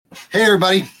Hey,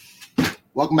 everybody.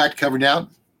 Welcome back to Cover Down.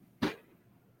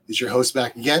 It's your host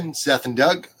back again, Seth and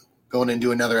Doug, going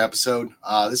into another episode.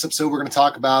 This episode, we're going to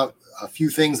talk about a few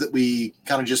things that we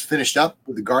kind of just finished up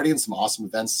with the Guardians, some awesome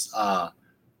events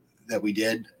that we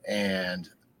did, and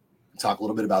talk a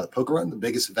little bit about the Poker Run, the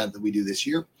biggest event that we do this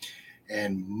year.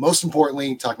 And most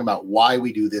importantly, talking about why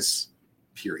we do this,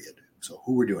 period. So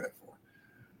who we're doing it for.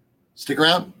 Stick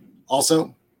around.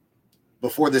 Also,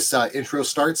 before this intro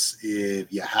starts,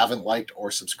 if you haven't liked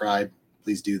or subscribed,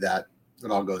 please do that.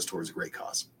 It all goes towards a great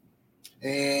cause.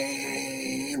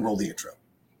 And roll the intro.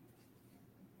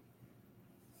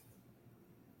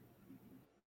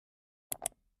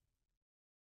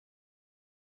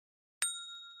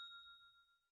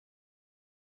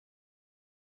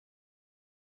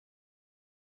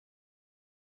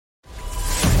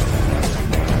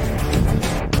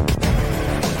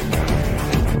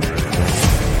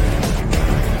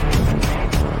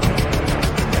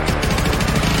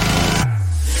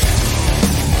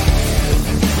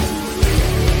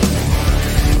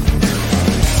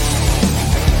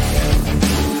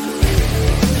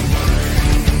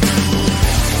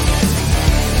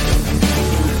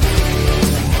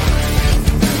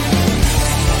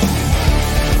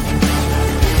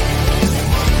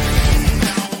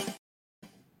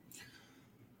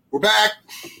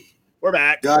 We're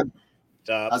back. Doug, What's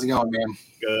up? how's it going, man?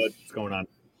 Good. What's going on?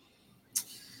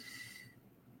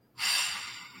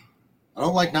 I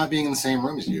don't like not being in the same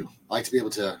room as you. I like to be able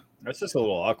to That's just a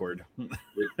little awkward.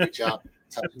 reach out.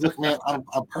 Look, man, I'm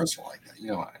personal like that.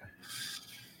 You know I am.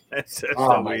 It's just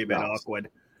Oh, a my wee bit gosh. awkward.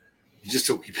 Just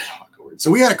a wee bit awkward. So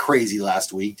we had a crazy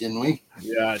last week, didn't we?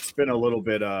 Yeah, it's been a little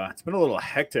bit. It's been a little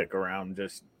hectic around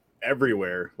just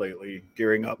everywhere lately.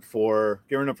 Gearing up for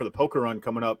the Poker Run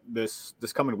coming up this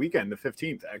coming weekend, the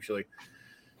 15th, actually.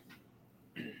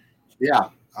 Yeah.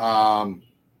 Wow.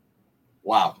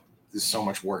 There's so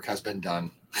much work has been done.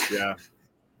 Yeah,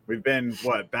 we've been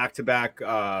back to back.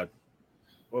 What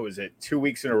was it? 2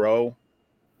 weeks in a row.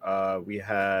 We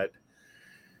had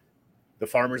the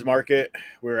farmers market.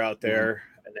 We were out there,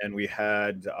 and then we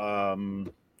had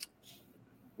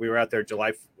we were out there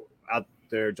July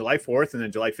 4th, and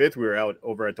then July 5th we were out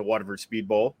over at the Waterford Speed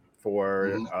Bowl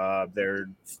for their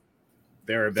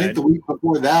I event. think the week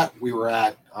before that we were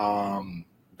at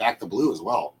Back the Blue as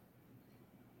well.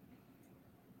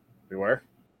 We were.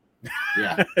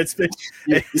 Yeah. It's been.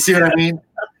 You see what I mean?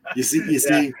 You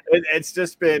see. It's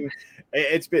just been.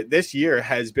 It's been. This year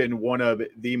has been one of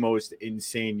the most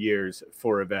insane years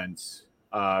for events.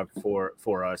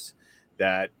 For us,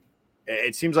 that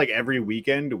it seems like every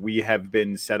weekend we have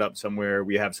been set up somewhere.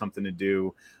 We have something to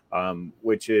do,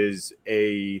 which is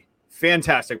a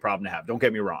fantastic problem to have. Don't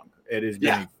get me wrong. It has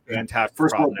been a fantastic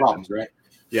First world problem problems, right?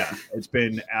 Yeah, it's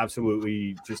been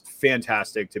absolutely just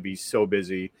fantastic to be so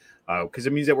busy because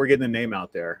it means that we're getting the name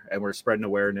out there and we're spreading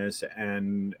awareness,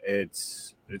 and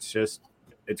it's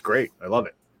great. I love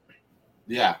it.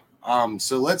 Yeah.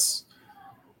 So let's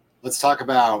talk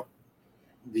about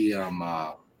the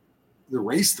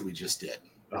race that we just did.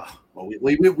 Oh, Well,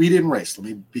 we didn't race. Let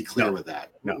me be clear No. with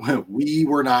that. No. We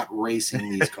were not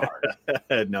racing these cars.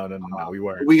 no, we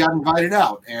weren't. We got invited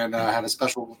out and had a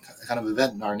special kind of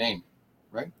event in our name,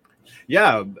 right?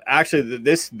 Yeah, actually,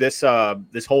 this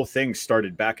whole thing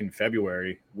started back in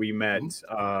February. We met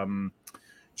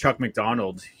Chuck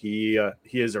McDonald. He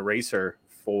is a racer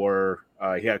for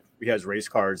he has race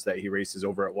cars that he races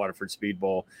over at Waterford Speed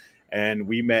Bowl, and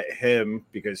we met him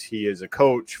because he is a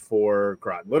coach for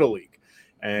Groton Little League,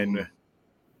 and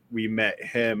we met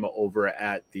him over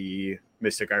at the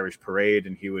Mystic Irish Parade,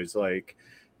 and he was like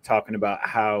talking about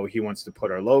how he wants to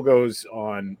put our logos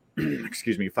on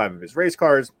 5 of his race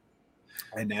cars.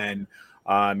 And then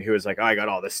he was like, I got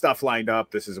all this stuff lined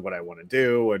up. This is what I want to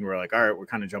do. And we're like, all right, we're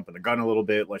kind of jumping the gun a little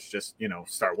bit. Let's just,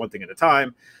 start one thing at a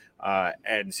time.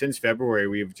 And since February,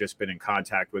 we've just been in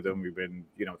contact with him. We've been,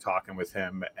 talking with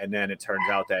him. And then it turns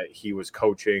out that he was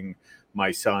coaching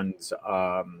my son's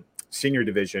senior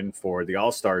division for the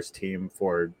All-Stars team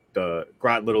for the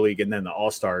Groton Little League and then the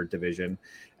All-Star division.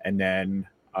 And then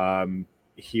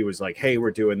he was like, hey,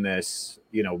 we're doing this,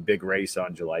 big race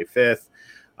on July 5th.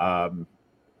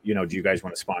 Do you guys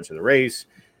want to sponsor the race?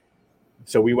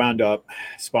 So we wound up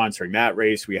sponsoring that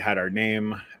race. We had our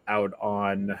name out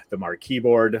on the marquee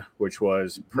board, which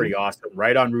was pretty awesome,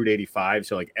 right on Route 85.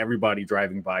 So like everybody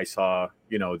driving by saw,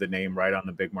 the name right on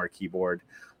the big marquee board.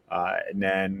 And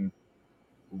then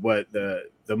what the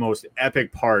most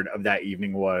epic part of that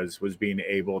evening was being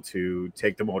able to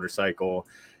take the motorcycle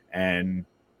and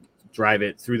drive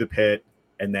it through the pit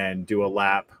and then do a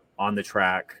lap on the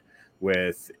track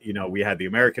with, we had the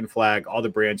American flag, all the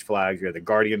branch flags. We had the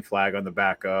Guardian flag on the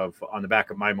back of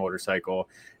my motorcycle,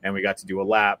 and we got to do a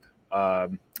lap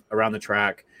around the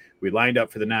track. We lined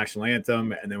up for the national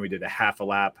anthem, and then we did a half a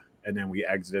lap, and then we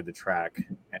exited the track.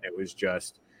 And it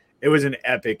was an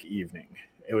epic evening.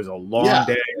 It was a long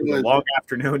day, it was a long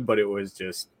afternoon, but it was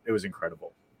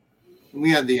incredible.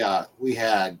 We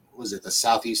had was it the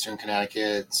Southeastern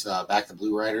Connecticut's Back the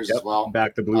Blue Riders as well?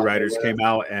 Back the Blue Riders came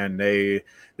out, and they've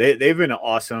been an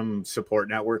awesome support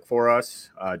network for us.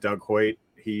 Doug Hoyt,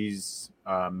 he's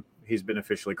been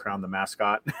officially crowned the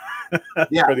mascot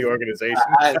for the organization.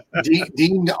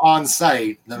 Deemed on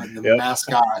site the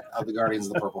mascot of the Guardians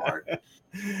of the Purple Heart.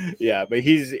 Yeah, but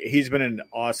he's been an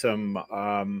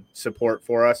awesome support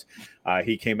for us.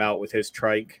 He came out with his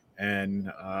trike, and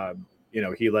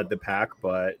he led the pack,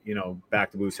 but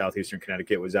Back to Blue Southeastern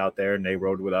Connecticut was out there and they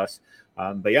rode with us.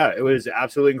 But yeah, it was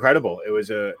absolutely incredible. It was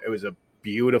a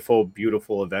beautiful,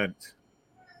 beautiful event.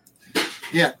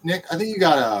 Yeah, Nick, I think you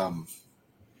got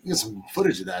some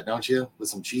footage of that, don't you? With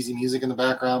some cheesy music in the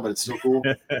background, but it's still cool.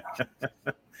 You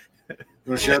want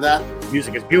to share that?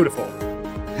 Music is beautiful.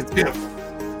 It's beautiful.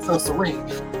 It's so serene.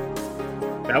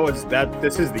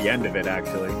 This is the end of it,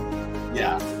 actually.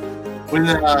 Yeah. When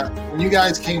you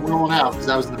guys came rolling out, because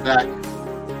I was in the back,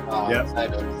 I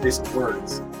had to say some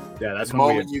words. Yeah, that's the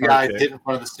moment you guys hit in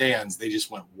front of the stands, they just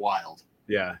went wild.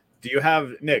 Yeah. Do you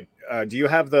have Nick? Do you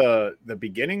have the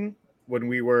beginning when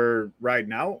we were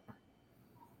riding out?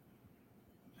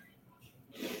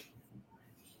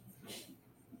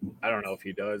 I don't know if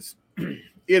he does.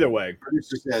 Either way,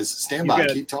 producer says, "Stand by,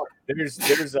 keep talking." There's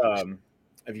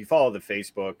if you follow the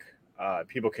Facebook,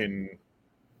 people can.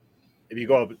 If you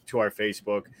go up to our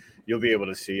Facebook, you'll be able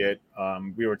to see it.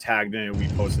 We were tagged in it. We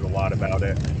posted a lot about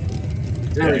it.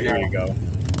 There you go.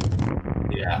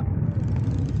 Yeah.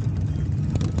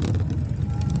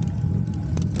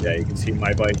 Yeah, you can see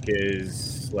my bike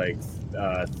is like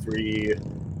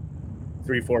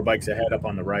 4 bikes ahead up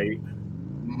on the right.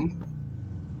 Mm-hmm.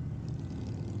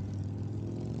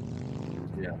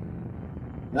 Yeah.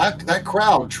 That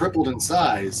crowd tripled in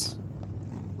size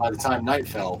by the time night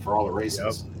fell for all the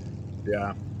races. Yep.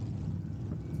 Yeah.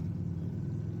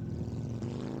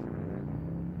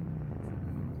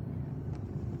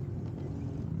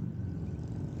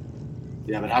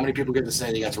 Yeah, but how many people get to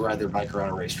say they got to ride their bike around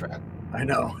a racetrack? I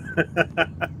know.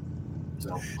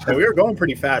 So and we were going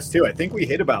pretty fast too. I think we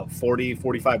hit about 40,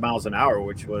 45 miles an hour,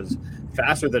 which was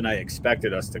faster than I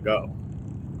expected us to go.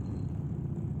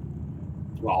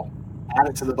 Well, add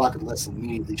it to the bucket list and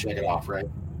immediately check it off, right?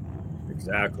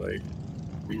 Exactly.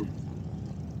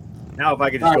 Now, if I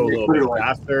could just go a little bit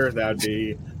faster,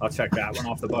 I'll check that one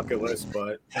off the bucket list,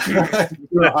 but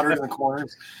 100 in the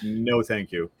corners. No,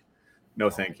 thank you. But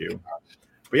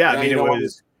yeah, I mean, it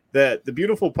was the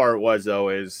beautiful part was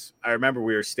I remember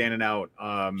we were standing out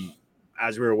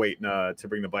as we were waiting to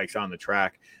bring the bikes on the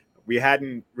track. We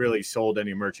hadn't really sold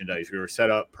any merchandise. We were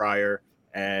set up prior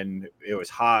and it was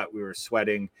hot. We were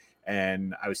sweating.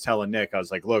 And I was telling Nick, I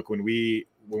was like, look, when we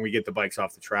get the bikes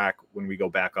off the track, when we go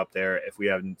back up there, if we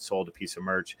haven't sold a piece of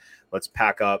merch, let's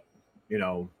pack up.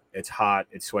 It's hot,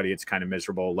 it's sweaty, it's kind of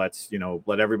miserable. Let's,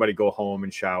 let everybody go home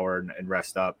and shower and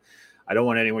rest up. I don't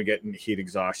want anyone getting heat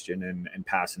exhaustion and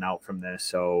passing out from this.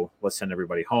 So let's send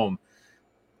everybody home.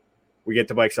 We get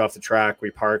the bikes off the track,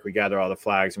 we park, we gather all the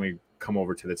flags, and we come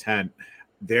over to the tent.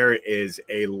 There is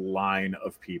a line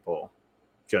of people,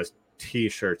 just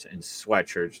T-shirts and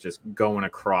sweatshirts just going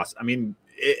across. I mean,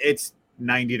 it's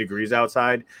 90 degrees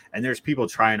outside and there's people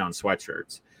trying on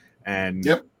sweatshirts, and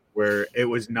where it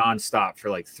was nonstop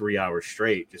for like 3 hours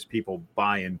straight, just people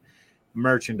buying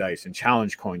merchandise and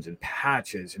challenge coins and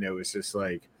patches. And it was just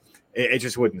like, it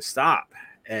just wouldn't stop.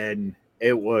 And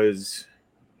it was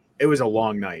a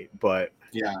long night, but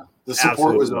yeah, the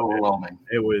support was overwhelming.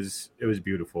 It was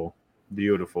beautiful.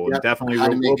 Yep. Definitely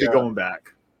we'll be going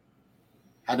back.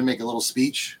 Had to make a little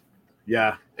speech.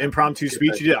 Yeah. Impromptu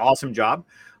speech. You did an awesome job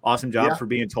for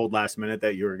being told last minute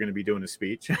that you were going to be doing a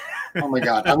speech. Oh my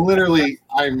God. I'm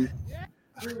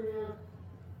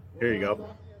here you go.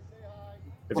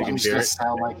 If you I'm can just hear going it. to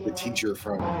sound like the teacher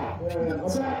from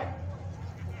Peanuts.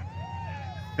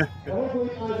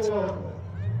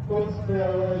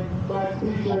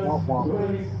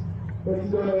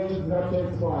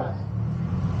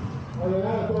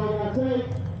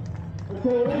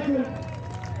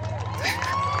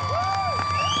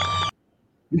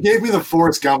 You gave me the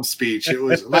Forrest Gump speech.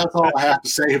 That's all I have to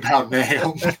say about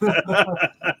Nahum.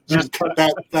 Just cut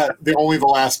only the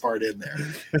last part in there.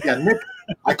 Yeah, Nick.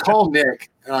 I call Nick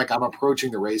and I'm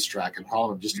approaching the racetrack and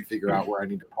calling him just to figure out where I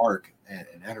need to park and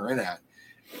enter in at.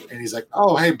 And he's like,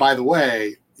 "Oh, hey, by the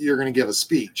way, you're going to give a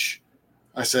speech.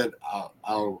 I said,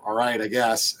 all right, I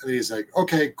guess. And he's like,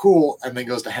 okay, cool. And then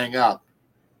goes to hang up.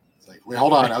 It's like, wait,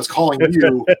 hold on. I was calling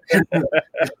you.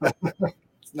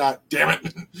 It's not, damn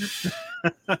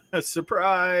it.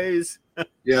 Surprise.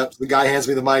 Yeah. So the guy hands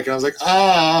me the mic and I was like,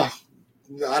 I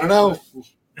don't know.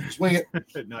 Just wing it.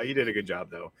 No, you did a good job,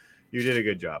 though. You did a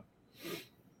good job.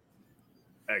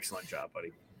 Excellent job,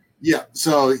 buddy. Yeah.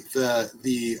 So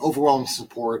the overwhelming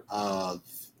support of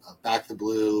Back the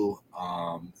Blue,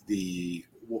 the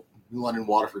New London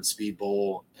Waterford Speed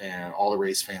Bowl, and all the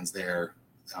race fans there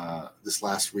this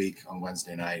last week on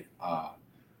Wednesday night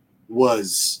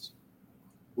was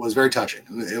very touching.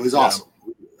 It was awesome.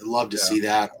 I love to see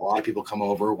that. A lot of people come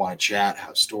over, want to chat,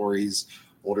 have stories.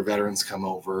 Older veterans come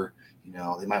over. You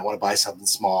know, they might want to buy something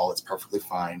small. It's perfectly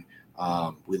fine.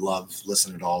 We love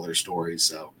listening to all their stories.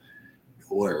 So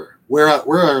we're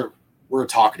a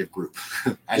talkative group,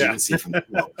 as you can see from the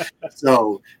show.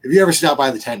 So if you ever stop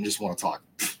by the tent and just want to talk,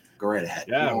 go right ahead.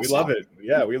 Yeah, we love it.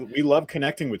 Yeah, we love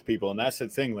connecting with people, and that's the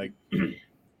thing. Like,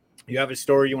 you have a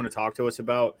story you want to talk to us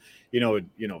about,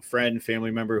 friend,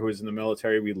 family member who is in the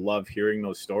military. We love hearing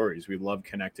those stories. We love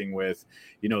connecting with,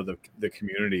 the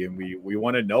community, and we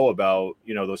want to know about,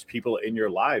 those people in your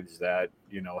lives that,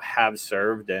 have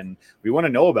served, and we want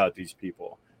to know about these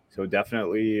people. So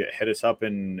definitely hit us up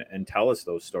and tell us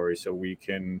those stories so we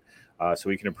can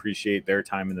appreciate their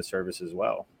time in the service as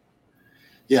well.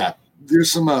 Yeah,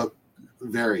 there's some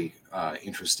very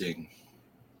interesting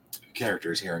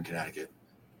characters here in Connecticut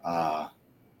that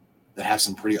have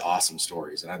some pretty awesome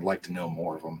stories, and I'd like to know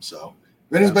more of them. So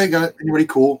if anybody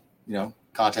cool,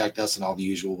 contact us in all the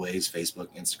usual ways, Facebook,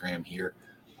 Instagram here.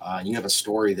 And you have a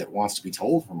story that wants to be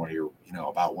told from one of your,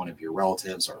 about one of your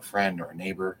relatives or a friend or a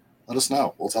neighbor, let us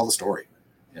know. We'll tell the story.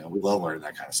 We love learning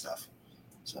that kind of stuff.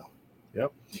 So,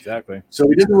 yep, exactly. So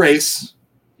we did the race.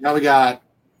 Now we got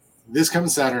this coming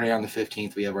Saturday on the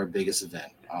 15th. We have our biggest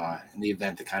event, and the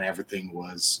event that kind of everything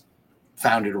was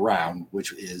founded around,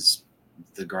 which is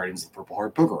the Guardians of the Purple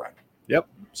Heart Poker Run. Yep.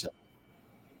 So,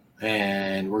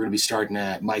 and we're going to be starting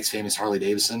at Mike's Famous Harley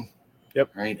Davidson.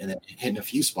 Yep. Right, and then hitting a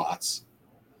few spots.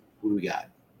 Who do we got?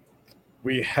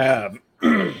 We have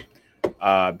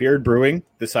Beard Brewing,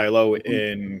 the silo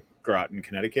in Groton,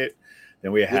 Connecticut.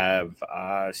 Then we have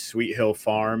Sweet Hill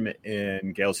Farm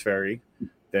in Gales Ferry.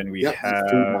 Then we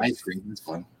have ice cream. That's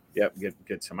fun. Yep,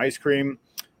 get some ice cream.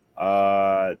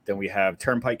 Then we have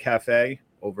Turnpike Cafe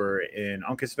over in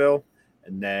Uncasville.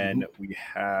 And then we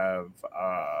have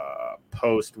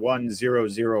Post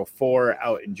 1004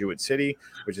 out in Jewett City,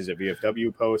 which is a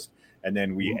VFW post. And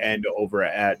then we end over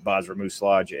at Basra Moose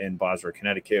Lodge in Basra,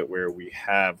 Connecticut, where we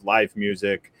have live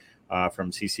music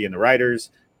from CC and the Riders.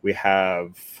 We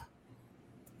have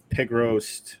pig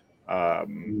roast.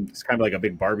 It's kind of like a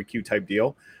big barbecue type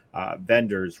deal.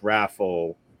 Vendors,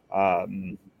 raffle,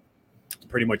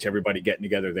 pretty much everybody getting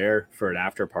together there for an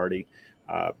after party.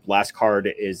 Last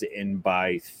card is in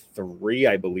by 3,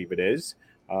 I believe it is.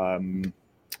 And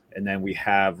then we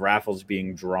have raffles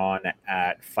being drawn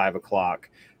at 5 o'clock.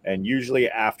 And usually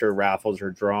after raffles are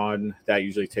drawn, that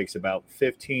usually takes about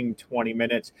 15, 20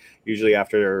 minutes. Usually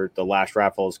after the last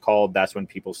raffle is called, that's when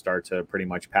people start to pretty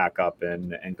much pack up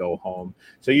and go home.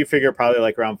 So you figure probably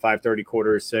like around 5:30,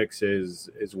 5:45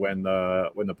 is when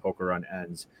the poker run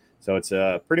ends. So it's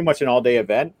pretty much an all-day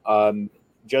event.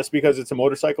 Just because it's a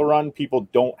motorcycle run, people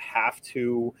don't have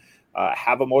to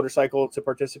have a motorcycle to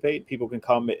participate. People can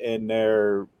come in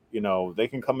their they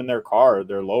can come in their car,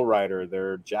 their lowrider,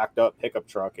 their jacked up pickup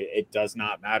truck. It does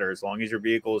not matter. As long as your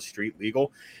vehicle is street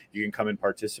legal, you can come and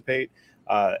participate.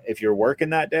 If you're working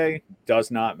that day, does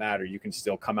not matter. You can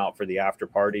still come out for the after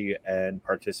party and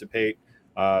participate.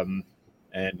 And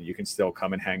you can still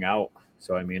come and hang out.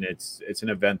 So, I mean, it's an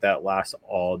event that lasts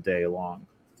all day long.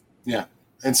 Yeah.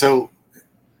 And so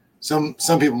some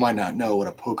people might not know what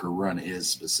a poker run is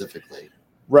specifically.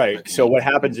 Right. So what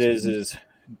happens is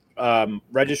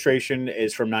registration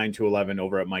is from 9 to 11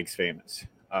 over at Mike's Famous.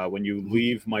 When you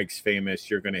leave Mike's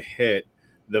Famous, you're going to hit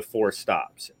the 4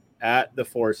 stops. At the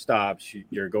 4 stops,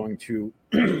 you're going to,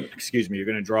 you're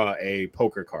going to draw a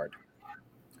poker card.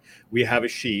 We have a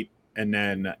sheet, and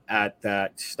then at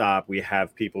that stop, we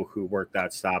have people who work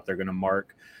that stop. They're going to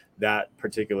mark that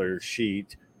particular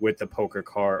sheet with the poker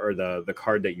card or the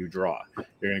card that you draw.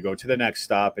 You're going to go to the next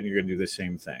stop, and you're going to do the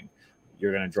same thing.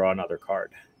 You're going to draw another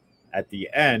card. At the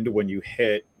end, when you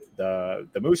hit the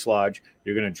Moose Lodge,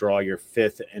 you're going to draw your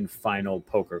 5th and final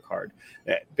poker card.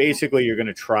 Basically, you're going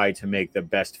to try to make the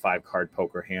best 5-card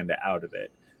poker hand out of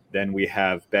it. Then we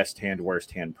have best hand,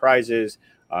 worst hand prizes.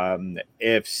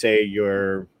 If, say,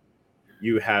 you're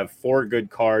you have 4 good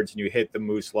cards and you hit the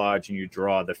Moose Lodge and you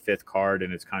draw the 5th card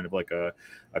and it's kind of like a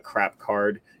crap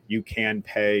card, you can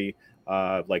pay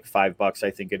like $5,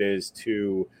 I think it is,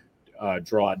 to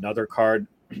draw another card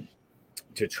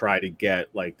to try to get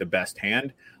like the best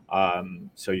hand.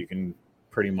 So you can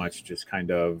pretty much just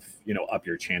kind of, up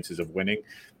your chances of winning.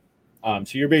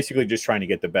 So you're basically just trying to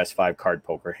get the best 5-card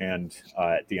poker hand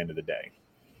at the end of the day.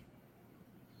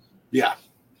 Yeah.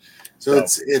 So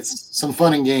it's some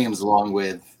fun and games along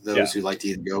with those who like to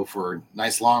either go for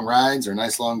nice long rides or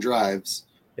nice long drives.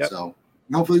 Yep. So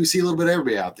hopefully we see a little bit of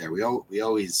everybody out there. We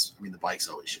always, the bikes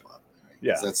always show up. Right?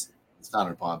 Yeah. It's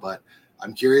founded upon, but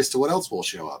I'm curious to what else will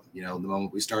show up, the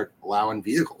moment we start allowing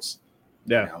vehicles.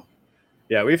 Yeah.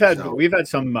 Yeah. We've had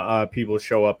some people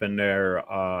show up in their,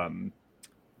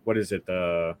 what is it?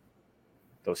 Those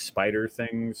spider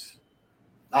things.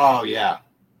 Oh yeah.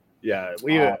 Yeah.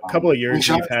 A couple of years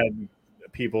we've had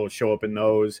people show up in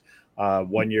those.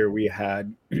 One year we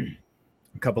had a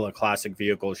couple of classic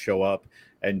vehicles show up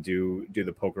and do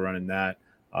the poker run in that.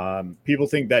 People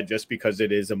think that just because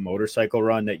it is a motorcycle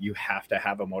run that you have to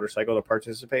have a motorcycle to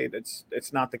participate.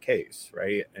 It's not the case,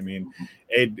 right?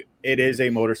 It is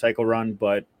a motorcycle run,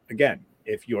 but again,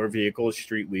 if your vehicle is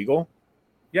street legal,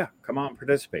 yeah, come on,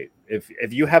 participate.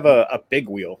 If you have a big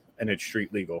wheel and it's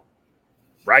street legal,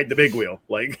 ride the big wheel.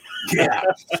 Like, yeah,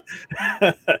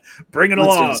 bring it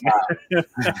along.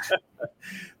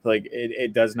 Like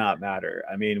it does not matter.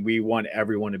 We want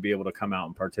everyone to be able to come out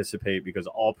and participate because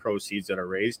all proceeds that are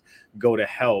raised go to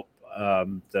help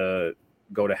the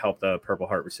Purple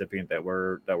Heart recipient that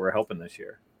we're helping this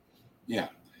year. Yeah.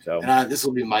 So and this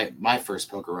will be my first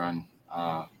poker run,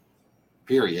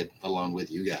 period, along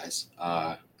with you guys,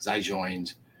 because I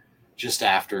joined just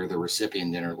after the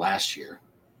recipient dinner last year.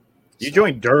 You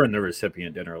joined during the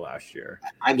recipient dinner last year.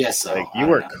 I guess so. Like you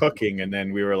were cooking, and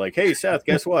then we were like, "Hey, Seth,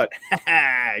 guess what?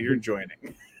 You're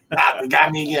joining."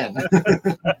 Got me again.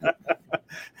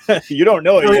 You don't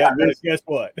know it yet, but guess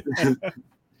what?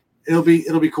 It'll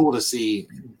be cool to see,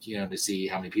 to see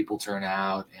how many people turn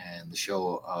out and the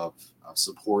show of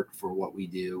support for what we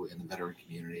do in the veteran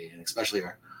community, and especially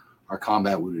our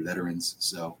combat wounded veterans.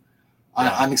 So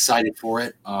I'm excited for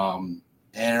it.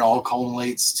 And it all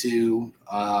culminates to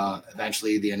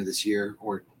eventually the end of this year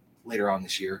or later on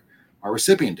this year, our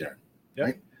recipient dinner,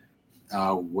 right?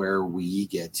 Where we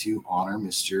get to honor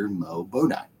Mr. Mo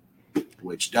Bodine,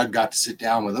 which Doug got to sit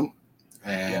down with him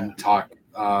and talk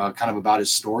kind of about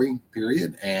his story,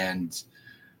 period. And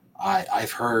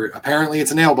I've heard apparently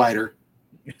it's a nail biter.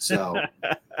 So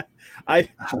all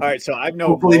right. So I've known.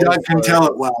 Hopefully, Doug can tell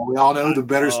it well. We all know the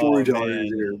better storyteller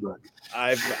is here, but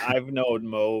I've known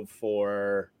Mo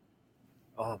for,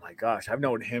 oh my gosh, I've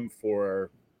known him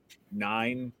for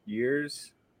 9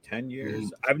 years, 10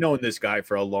 years. I've known this guy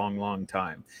for a long, long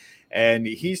time, and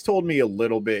he's told me a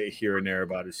little bit here and there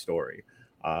about his story.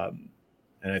 And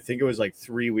I think it was like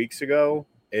 3 weeks ago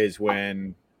is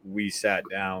when we sat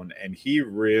down, and he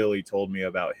really told me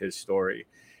about his story,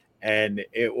 and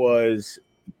it was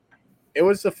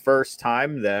the first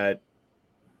time that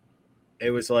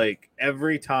it was like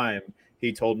every time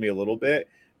he told me a little bit,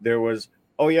 there was,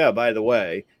 oh yeah, by the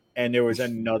way, and there was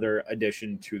another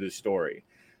addition to the story.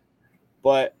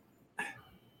 But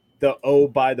the oh,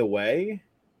 by the way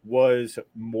was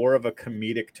more of a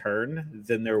comedic turn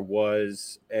than there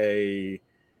was a,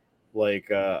 like,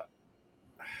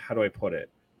 how do I put it?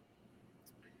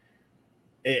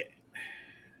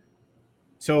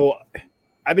 So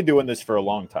I've been doing this for a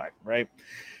long time, right?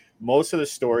 Most of the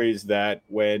stories that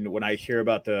when I hear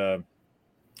about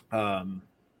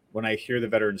when I hear the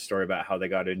veteran story about how they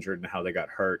got injured and how they got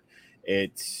hurt,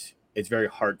 it's very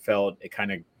heartfelt. It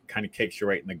kind of kicks you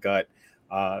right in the gut,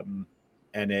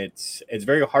 and it's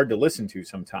very hard to listen to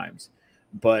sometimes.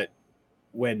 But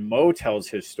when Mo tells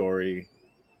his story,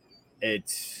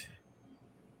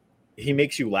 he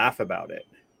makes you laugh about it,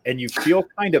 and you feel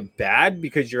kind of bad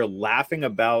because you're laughing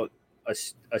about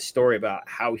a story about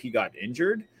how he got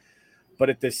injured, but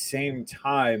at the same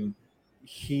time,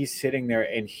 he's sitting there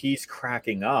and he's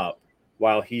cracking up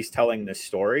while he's telling this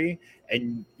story,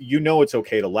 and it's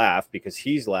okay to laugh because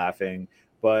he's laughing.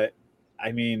 But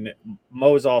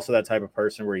Mo's also that type of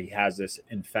person where he has this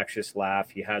infectious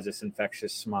laugh, he has this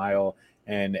infectious smile,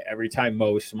 and every time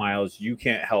Mo smiles, you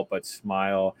can't help but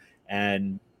smile.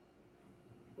 And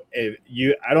have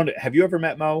you ever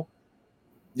met Mo?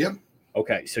 Yep.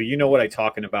 Okay, so you know what I'm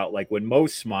talking about. Like when Mo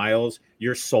smiles,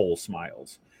 your soul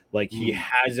smiles. Like he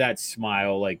has that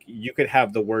smile. Like you could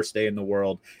have the worst day in the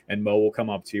world, and Mo will come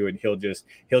up to you and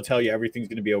he'll tell you everything's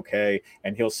going to be okay,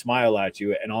 and he'll smile at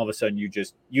you, and all of a sudden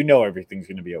you know everything's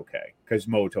going to be okay because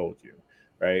Mo told you,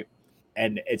 right?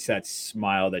 and it's that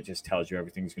smile that just tells you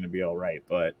everything's going to be all right.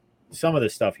 But some of the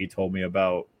stuff he told me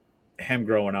about him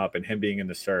growing up and him being in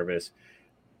the service,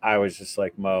 I was just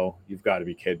like, Mo, you've got to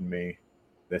be kidding me.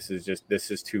 This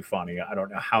is too funny. I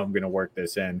don't know how I'm going to work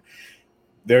this in.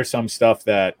 There's some stuff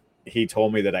that he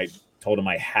told me that I told him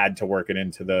I had to work it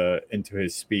into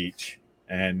his speech,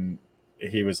 and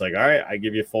he was like, all right, I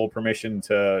give you full permission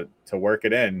to work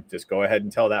it in. Just go ahead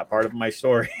and tell that part of my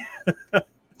story.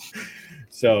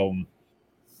 So,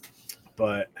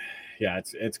 but yeah,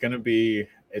 it's gonna be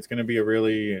a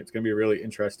really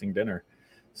interesting dinner.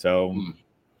 So,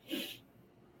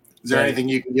 is there anything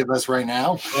you can give us right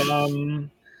now?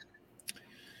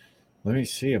 Let me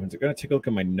see. I'm gonna take a look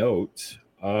at my notes.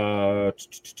 Well,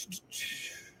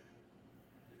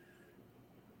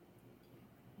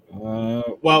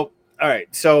 all right.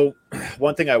 So,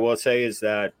 one thing I will say is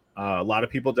that a lot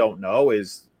of people don't know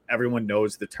is everyone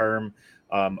knows the term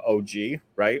OG,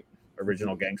 right?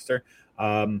 Original gangster.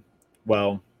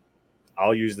 Well,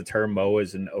 I'll use the term Mo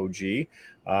as an OG.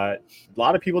 A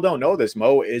lot of people don't know this.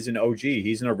 Mo is an OG.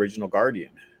 He's an original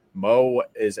Guardian. Mo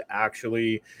is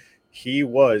actually, he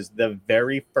was the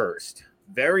very first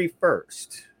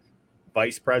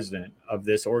vice president of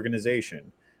this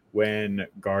organization when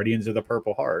Guardians of the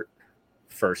Purple Heart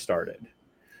first started.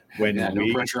 When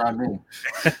no pressure on me.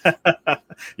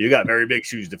 You got very big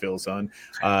shoes to fill, son.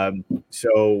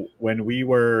 So when we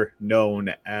were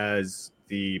known as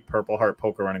the Purple Heart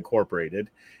Poker Run Incorporated,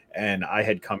 and I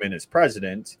had come in as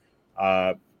president,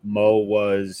 Mo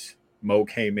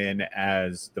came in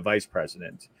as the vice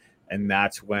president. And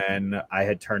that's when I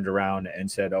had turned around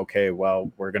and said, okay, well,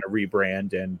 we're going to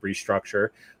rebrand and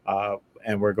restructure,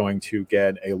 and we're going to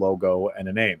get a logo and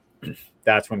a name.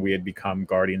 That's when we had become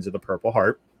Guardians of the Purple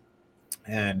Heart,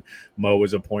 and Mo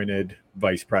was appointed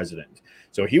vice president.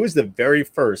 So he was the very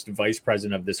first vice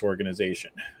president of this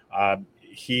organization.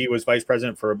 He was vice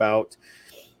president for about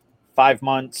 5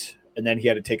 months, and then he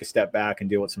had to take a step back and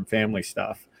deal with some family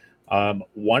stuff.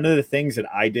 One of the things that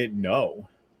I didn't know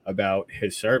about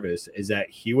his service is that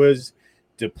he was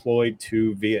deployed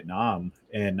to Vietnam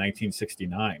in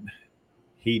 1969.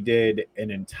 He did an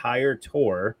entire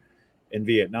tour in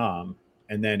Vietnam,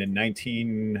 and then in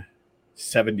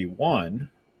 1971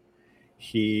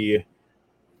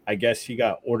 I guess he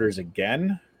got orders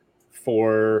again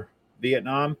for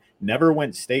Vietnam, never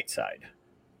went stateside.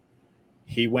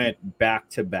 He went back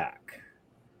to back.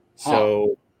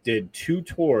 So did 2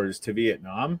 tours to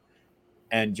Vietnam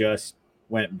and just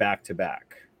went back to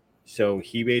back. So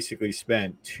he basically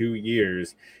spent 2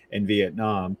 years in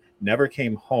Vietnam, never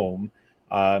came home.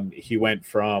 He went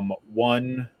from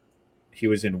he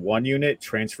was in one unit,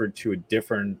 transferred to a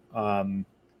different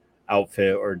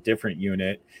outfit or different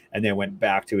unit, and then went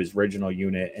back to his original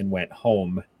unit and went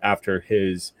home after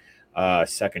his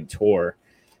second tour.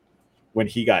 When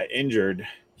he got injured,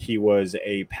 he was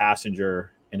a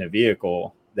passenger in a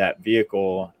vehicle. That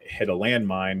vehicle hit a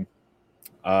landmine.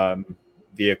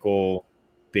 Vehicle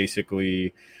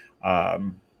basically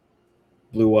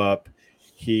blew up.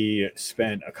 He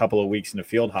spent a couple of weeks in a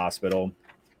field hospital,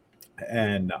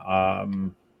 and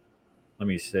let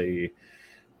me see.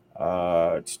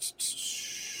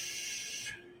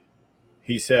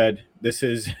 He said this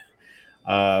is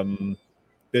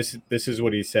this is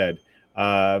what he said.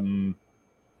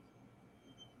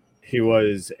 He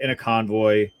was in a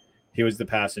convoy. He was the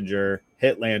passenger,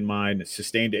 hit landmine,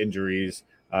 sustained injuries.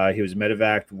 He was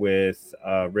medevaced with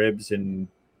ribs and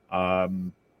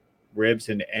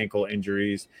ankle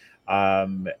injuries.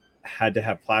 Had to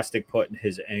have plastic put in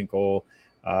his ankle.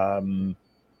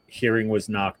 Hearing was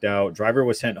knocked out. Driver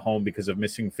was sent home because of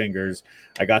missing fingers.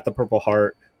 I got the Purple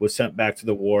Heart, was sent back to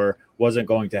the war. Wasn't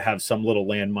going to have some little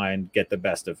landmine get the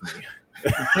best of me.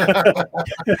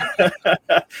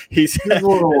 He said,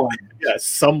 yes,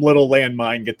 some little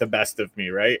landmine get the best of me,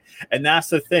 right? And that's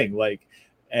the thing, like,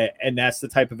 and that's the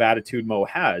type of attitude Mo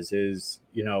has is,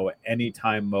 you know,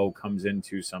 anytime Mo comes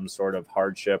into some sort of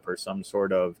hardship or some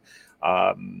sort of,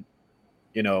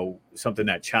 you know, something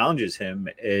that challenges him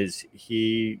is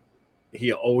he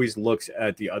always looks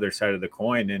at the other side of the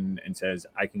coin and says,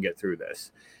 I can get through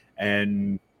this.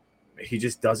 And he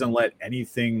just doesn't let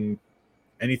anything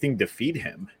defeat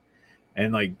him.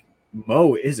 And like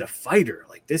Mo is a fighter.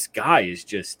 Like this guy is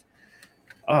just,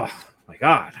 oh my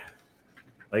God.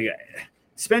 Like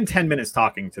spend 10 minutes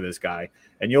talking to this guy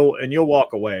and you'll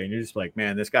walk away and you're just like,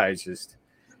 man, this guy is just,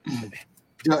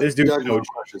 this dude's no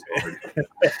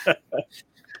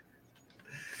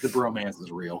the bromance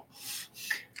is real.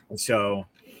 So,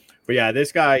 But yeah,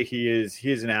 this guy, he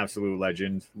is an absolute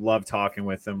legend. Love talking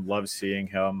with him. Love seeing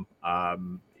him.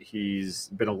 He's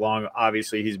been a long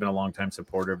time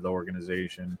supporter of the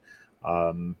organization.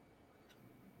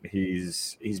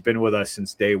 He's been with us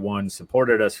since day one,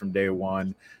 supported us from day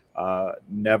one.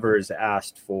 Never has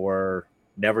asked for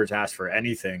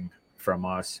anything from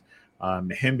us.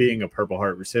 Him being a Purple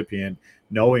Heart recipient,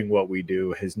 knowing what we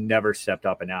do, has never stepped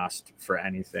up and asked for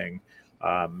anything.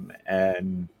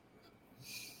 And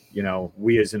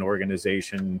we as an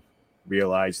organization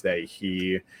realized that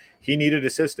he needed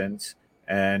assistance,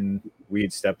 and we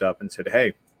had stepped up and said,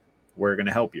 "Hey, we're going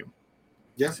to help you."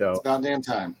 Yeah, so it's about damn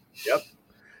time. Yep.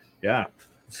 Yeah.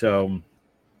 So,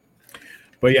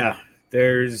 but yeah,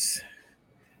 there's.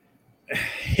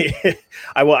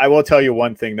 I will tell you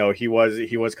one thing though. He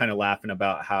was kind of laughing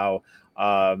about how.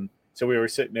 So we were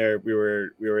sitting there. We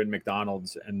were in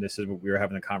McDonald's, and we were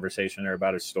having a conversation there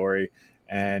about his story,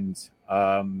 and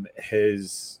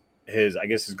his I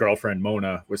guess his girlfriend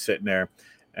Mona was sitting there,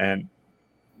 and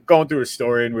going through his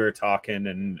story, and we were talking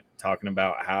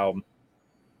about how,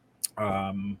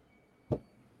 how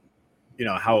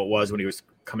it was when he was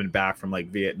coming back from like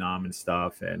Vietnam and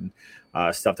stuff, and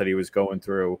stuff that he was going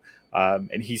through.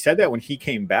 And he said that when he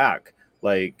came back,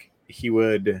 like he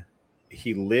lived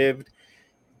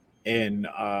in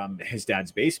his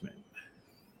dad's basement.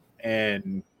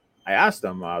 And I asked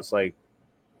him, I was like,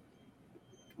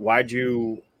 if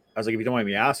you don't mind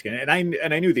me asking, and I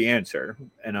knew the answer,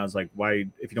 and I was like, why,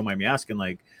 if you don't mind me asking,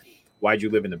 like, why'd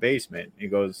you live in the basement? And he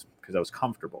goes, because I was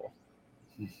comfortable.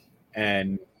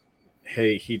 And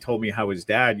he told me how his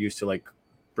dad used to like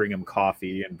bring him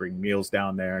coffee and bring meals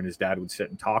down there, and his dad would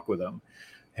sit and talk with him.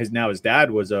 His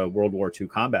dad was a World War II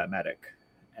combat medic,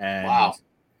 and wow.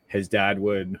 His dad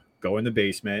would go in the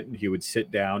basement, and he would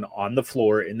sit down on the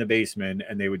floor in the basement,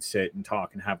 and they would sit and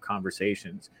talk and have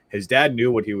conversations. His dad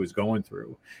knew what he was going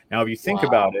through. Now, if you think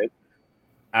about it,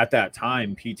 at that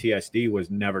time, PTSD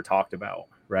was never talked about,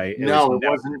 right?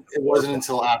 It wasn't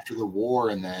until after the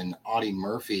war, and then Audie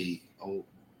Murphy.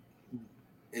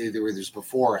 There's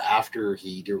before or after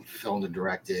he filmed and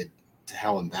directed To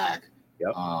Hell and Back.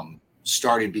 Yep.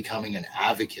 Started becoming an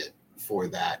advocate for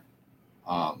that.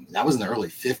 That was in the early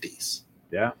 50s.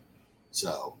 Yeah.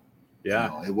 So,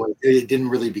 yeah, it didn't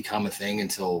really become a thing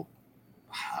until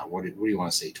what do you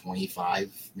want to say,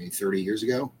 25, maybe 30 years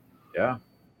ago? Yeah.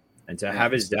 And to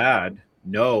have his dad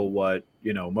know what,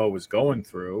 Mo was going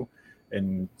through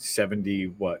in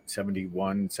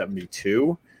 71,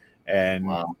 72. And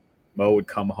wow. Mo would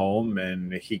come home,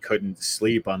 and he couldn't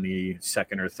sleep on the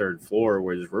second or third floor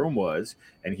where his room was.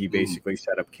 And he basically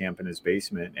set up camp in his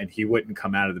basement, and he wouldn't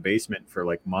come out of the basement for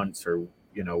like months or,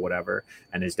 whatever.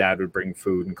 And his dad would bring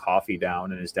food and coffee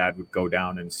down, and his dad would go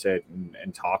down and sit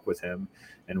and talk with him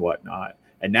and whatnot.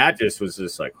 And that just was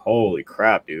just like, holy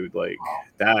crap, dude. Like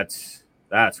that's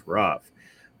rough.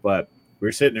 But we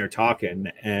were sitting there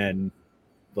talking, and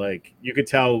like, you could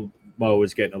tell Mo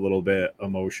was getting a little bit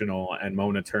emotional, and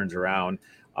Mona turns around,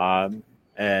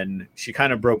 and she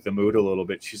kind of broke the mood a little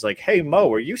bit. She's like, "Hey,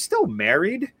 Mo, are you still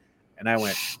married?" And I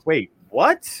went, "Wait,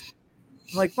 what?"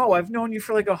 I'm like, "Mo, I've known you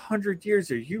for like 100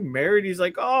 years. Are you married?" He's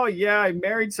like, "Oh yeah, I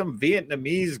married some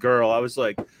Vietnamese girl." I was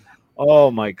like,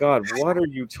 "Oh my God, what are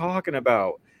you talking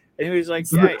about?" And he was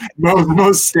like, "Yeah,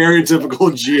 most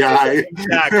stereotypical GI."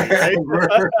 Exactly.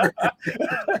 Right?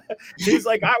 He's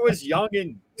like, "I was young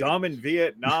and dumb in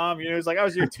Vietnam." He's like, "I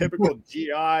was your typical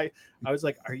GI." I was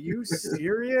like, "Are you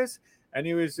serious?" And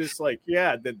he was just like,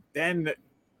 "Yeah." Then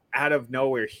out of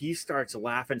nowhere, he starts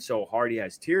laughing so hard he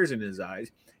has tears in his eyes.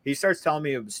 He starts telling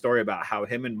me a story about how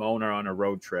him and Mona are on a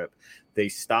road trip. They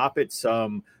stop at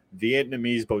some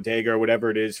Vietnamese bodega or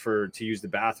whatever it is to use the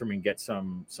bathroom and get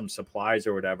some supplies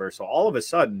or whatever. So all of a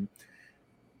sudden,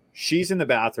 she's in the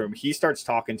bathroom. He starts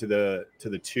talking to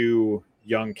the two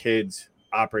young kids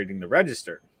operating the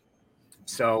register.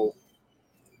 So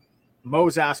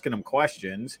Mo's asking him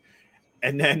questions,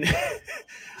 and then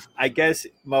I guess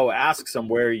Mo asks him,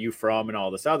 "Where are you from?" and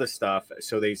all this other stuff.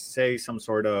 So they say some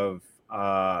sort of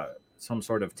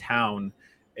town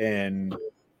in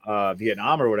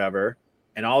Vietnam or whatever.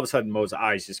 And all of a sudden, Mo's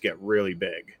eyes just get really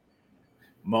big.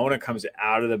 Mona comes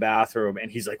out of the bathroom, and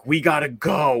he's like, "We gotta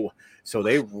go." So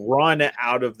they run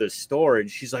out of the store, and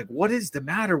she's like, "What is the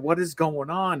matter? What is going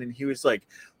on?" And he was like,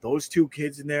 "Those two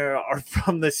kids in there are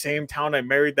from the same town I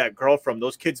married that girl from.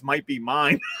 Those kids might be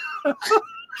mine."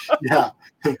 Yeah.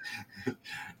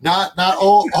 Not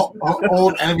old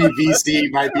enemy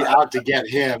VC might be out to get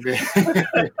him.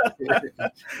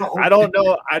 I don't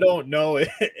know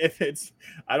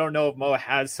if Mo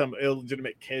has some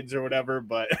illegitimate kids or whatever,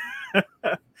 but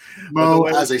Mo,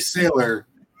 as a sailor,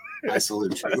 I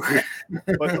salute you.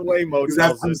 But the way Mo tells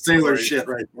that's some this sailor story, shit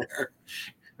right there.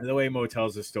 the way Mo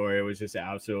tells the story, it was just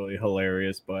absolutely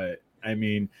hilarious. But I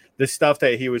mean, the stuff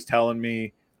that he was telling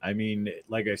me, I mean,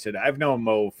 like I said, I've known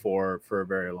Mo for a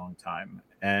very long time,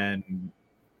 and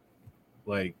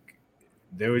like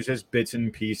there was just bits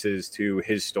and pieces to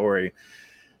his story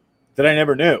that I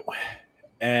never knew.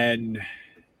 And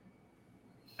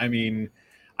I mean,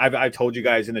 I've told you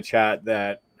guys in the chat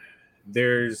that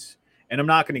there's, and I'm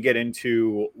not going to get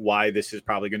into why this is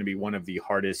probably going to be one of the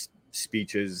hardest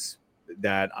speeches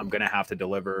that I'm going to have to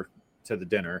deliver to the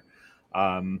dinner.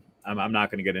 I'm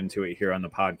not going to get into it here on the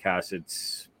podcast.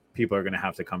 It's people are going to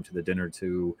have to come to the dinner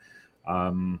to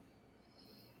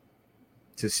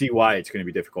see why it's going to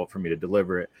be difficult for me to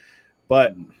deliver it.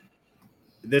 But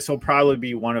this will probably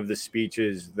be one of the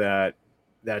speeches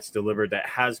that's delivered that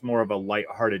has more of a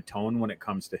lighthearted tone when it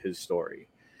comes to his story.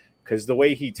 Because the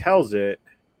way he tells it,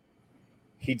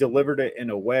 he delivered it in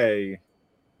a way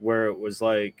where it was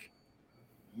like,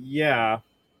 yeah,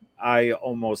 I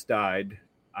almost died.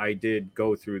 I did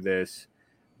go through this.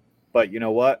 But you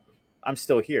know what? I'm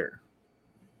still here.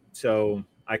 So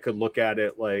I could look at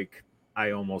it like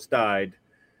I almost died.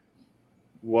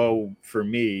 Woe for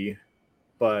me,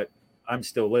 but I'm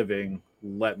still living.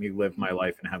 Let me live my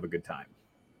life and have a good time.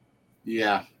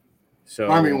 Yeah. So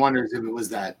part of me wonders if it was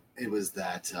that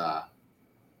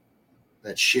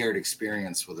that shared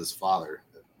experience with his father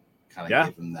that kind of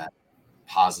gave him that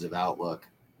positive outlook.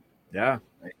 Yeah.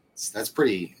 That's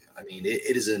pretty, I mean,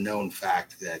 it is a known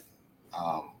fact that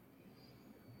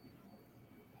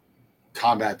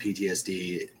combat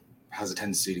PTSD has a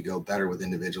tendency to go better with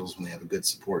individuals when they have a good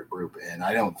support group. And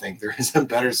I don't think there is a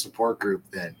better support group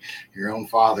than your own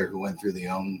father who went through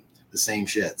the same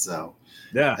shit. So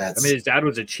yeah, I mean, his dad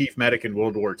was a chief medic in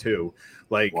World War II.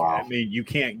 Like, wow. I mean, you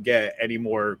can't get any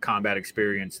more combat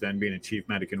experience than being a chief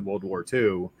medic in World War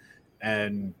II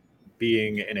and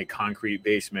being in a concrete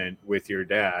basement with your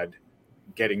dad,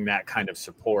 getting that kind of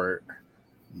support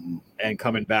and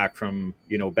coming back from,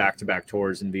 back-to-back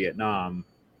tours in Vietnam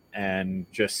and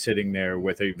just sitting there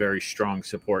with a very strong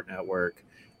support network.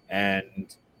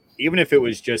 And even if it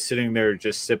was just sitting there,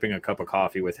 just sipping a cup of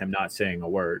coffee with him, not saying a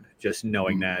word, just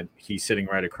knowing that he's sitting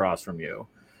right across from you,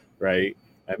 right?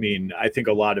 I mean, I think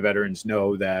a lot of veterans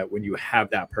know that when you have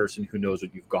that person who knows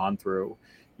what you've gone through,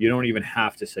 you don't even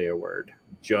have to say a word.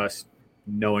 Just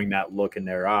knowing that look in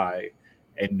their eye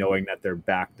and knowing that they're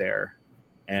back there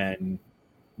and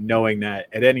knowing that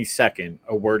at any second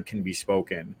a word can be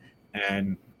spoken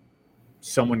and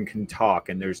someone can talk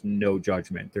and there's no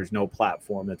judgment. There's no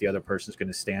platform that the other person's going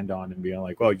to stand on and be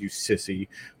like, oh, you sissy,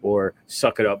 or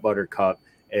suck it up, buttercup.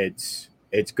 It's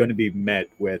going to be met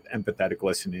with empathetic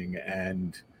listening,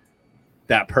 and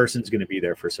that person's going to be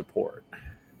there for support.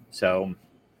 So,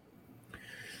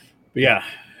 but yeah,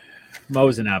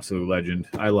 Mo's an absolute legend.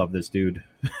 I love this dude.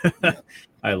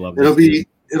 I love this dude.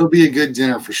 It'll be a good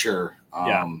dinner for sure.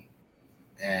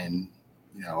 And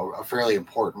a fairly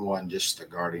important one, just the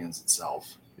Guardians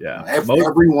itself. Yeah.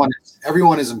 Everyone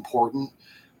is important.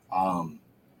 But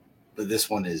this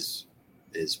one is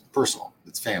personal.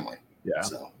 It's family. Yeah.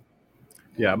 So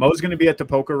yeah, Mo's going to be at the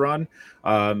poker run.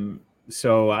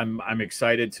 So I'm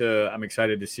excited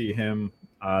to see him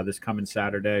this coming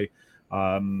Saturday.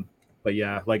 But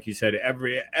yeah, like you said,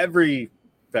 every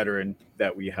veteran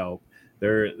that we help,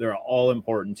 they're all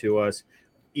important to us.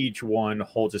 Each one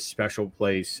holds a special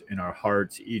place in our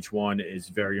hearts. Each one is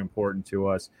very important to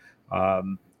us.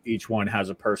 Each one has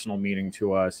a personal meaning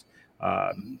to us.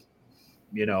 I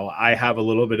have a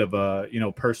little bit of a,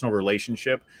 personal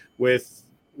relationship with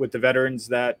the veterans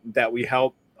that we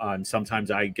help.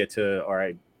 Sometimes I get to, or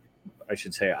I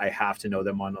should say I have to know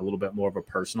them on a little bit more of a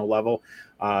personal level.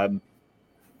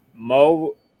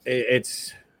 Mo, it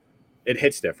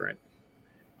hits different.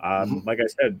 Like I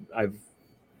said,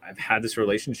 I've had this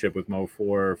relationship with Mo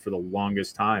for the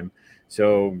longest time.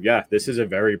 So yeah, this is a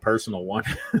very personal one.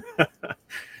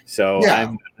 So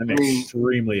yeah, I'm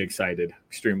extremely excited.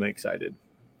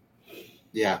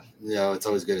 Yeah. It's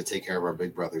always good to take care of our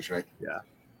big brothers, right? Yeah.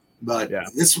 But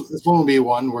this one will be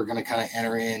one we're going to kind of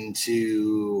enter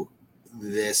into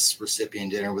this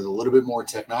recipient dinner with a little bit more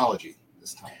technology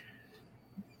this time.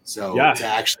 So to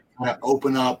actually kind of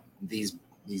open up these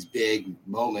big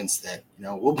moments that,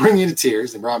 will bring you to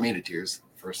tears. They brought me to tears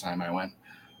the first time I went.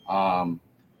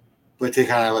 But to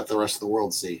kind of let the rest of the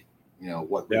world see,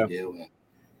 what we do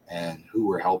and who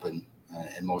we're helping,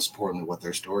 and most importantly, what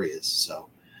their story is. So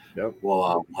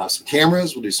we'll have some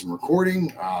cameras. We'll do some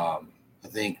recording. I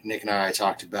think Nick and I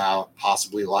talked about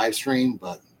possibly live stream,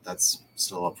 but that's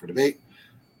still up for debate.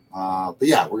 But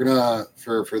yeah, we're going to,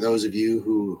 for those of you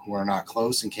who are not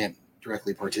close and can't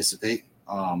directly participate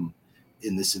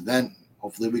in this event,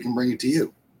 hopefully we can bring it to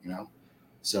you.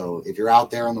 So if you're out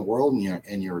there in the world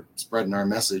and you're spreading our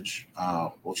message,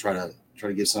 we'll try to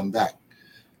give something back.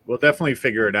 We'll definitely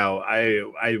figure it out.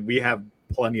 We have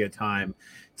plenty of time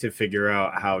to figure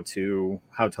out how to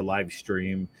live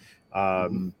stream,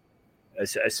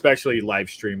 especially live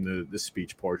stream the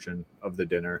speech portion of the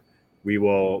dinner.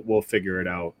 We'll figure it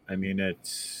out. I mean,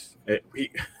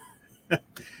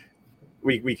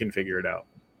 we can figure it out.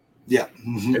 Yeah.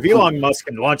 If Elon Musk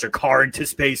can launch a car into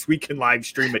space, we can live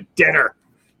stream a dinner.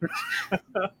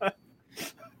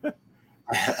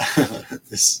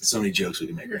 There's so many jokes we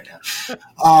can make right now.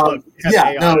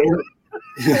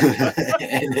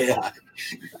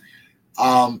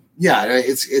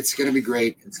 It's gonna be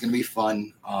great. It's gonna be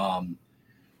fun.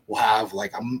 We'll have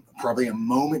like probably a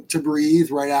moment to breathe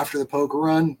right after the poker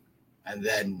run, and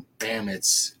then bam,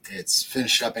 it's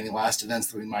finished up any last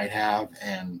events that we might have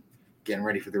and getting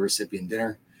ready for the recipient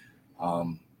dinner,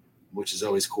 which is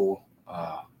always cool.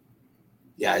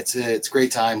 It's a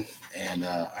great time, and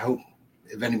I hope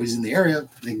if anybody's in the area,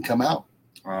 they can come out.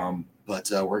 But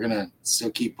we're gonna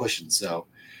still keep pushing. So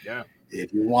yeah,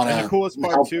 if you want to, the coolest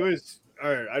part too is,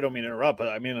 I don't mean to interrupt, but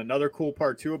I mean another cool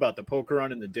part too about the poker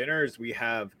run and the dinner is we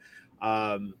have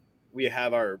our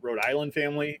Rhode Island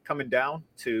family coming down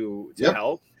to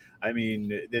help. I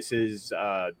mean, this is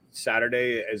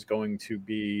Saturday is going to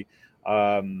be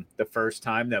the first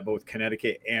time that both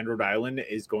Connecticut and Rhode Island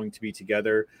is going to be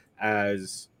together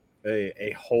as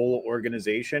a whole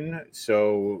organization.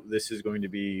 So this is going to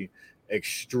be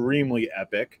extremely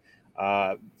epic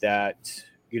that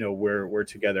we're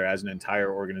together as an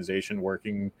entire organization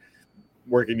working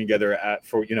together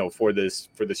for this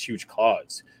huge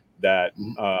cause that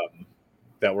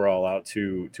that we're all out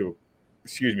to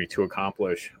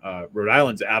accomplish. Rhode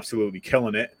Island's absolutely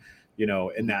killing it,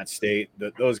 in that state.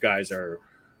 Those guys are,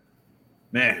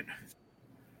 man,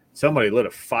 somebody lit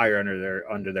a fire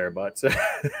under their butts.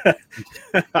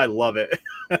 I love it.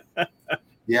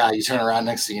 Yeah, you turn around,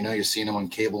 next thing you know, you're seeing them on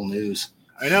cable news.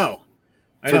 I know.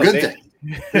 For good thing.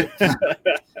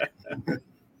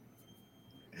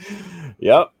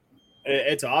 Yep.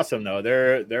 It's awesome though.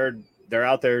 They're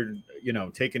out there,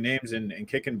 taking names and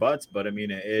kicking butts, but I mean,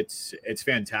 it's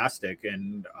fantastic.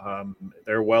 And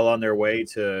they're well on their way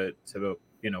to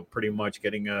pretty much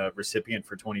getting a recipient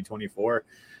for 2024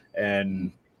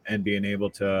 and being able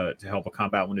to help a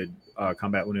combat wounded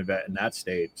vet in that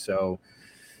state. So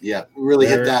yeah, really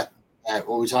hit that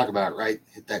what we talk about, right?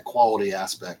 Hit that quality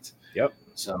aspect. Yep.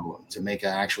 So to make an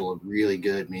actual really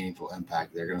good, meaningful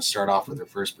impact, they're going to start off with their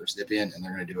first recipient and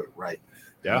they're going to do it right.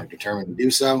 Yeah. They're determined to do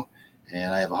so.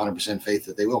 And I have 100% faith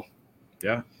that they will.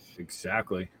 Yeah,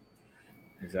 exactly.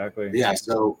 Yeah.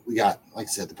 So we got, like I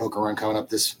said, the poker run coming up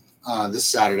this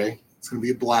Saturday. It's going to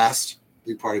be a blast,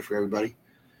 big party for everybody.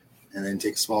 And then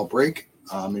take a small break,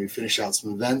 maybe finish out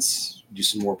some events, do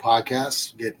some more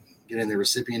podcasts, get in the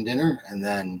recipient dinner, and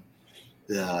then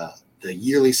the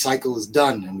yearly cycle is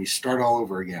done and we start all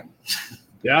over again.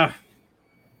 Yeah.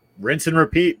 Rinse and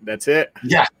repeat. That's it.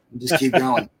 Yeah. Just keep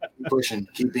going, keep pushing,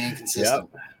 keep being consistent.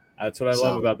 Yep. That's what I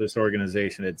love about this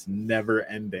organization. It's never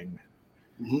ending.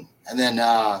 Mm-hmm. And then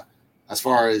as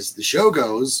far as the show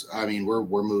goes, I mean, we're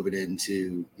moving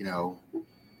into,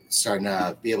 starting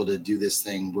to be able to do this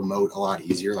thing remote a lot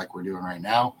easier like we're doing right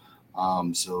now.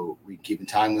 So we keep in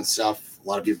time with stuff. A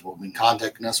lot of people have been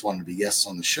contacting us, wanting to be guests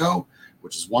on the show,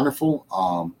 which is wonderful.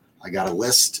 I got a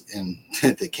list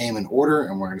that came in order,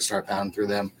 and we're going to start pounding through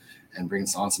them and bring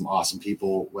on some awesome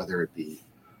people, whether it be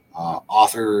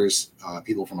authors,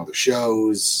 people from other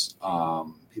shows,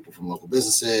 people from local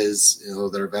businesses,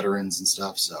 that are veterans and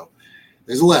stuff. So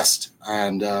there's a list,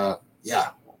 and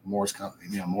more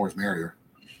is merrier.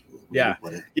 Yeah.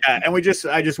 And I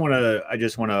just want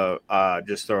to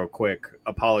just throw a quick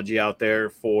apology out there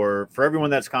for everyone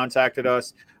that's contacted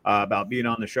us about being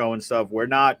on the show and stuff. We're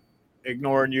not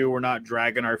ignoring you. We're not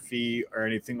dragging our feet or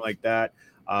anything like that.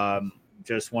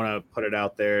 Just want to put it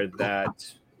out there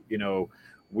that,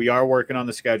 we are working on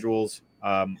the schedules,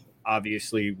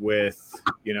 obviously with,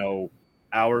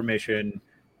 our mission,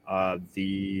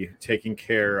 the taking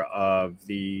care of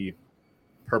the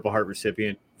Purple Heart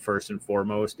recipient first and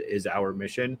foremost is our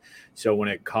mission. So when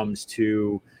it comes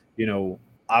to,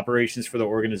 operations for the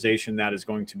organization, that is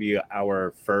going to be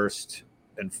our first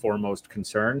and foremost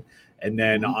concern. And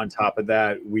then on top of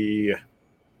that, we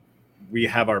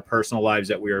have our personal lives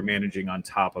that we are managing on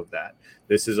top of that.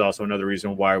 This is also another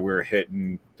reason why we're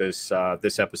hitting this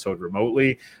episode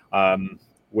remotely,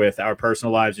 with our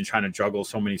personal lives and trying to juggle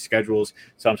so many schedules.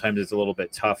 Sometimes it's a little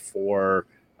bit tough for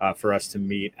us to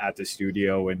meet at the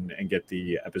studio and get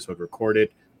the episode recorded.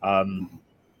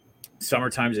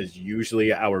 Summertime is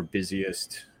usually our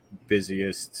busiest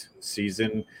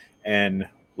season, and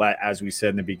as we said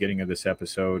in the beginning of this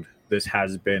episode, this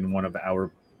has been one of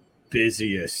our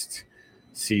busiest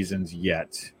seasons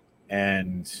yet.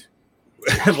 And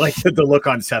like the look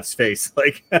on Seth's face,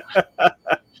 like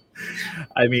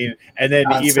I mean, and then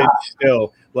even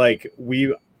still, like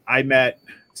I met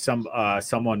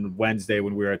someone Wednesday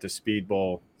when we were at the Speed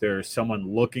Bowl. There's someone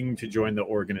looking to join the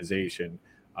organization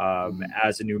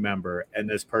as a new member, and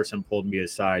this person pulled me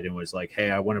aside and was like, "Hey,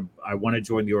 I want to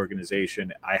join the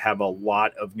organization. I have a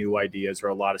lot of new ideas or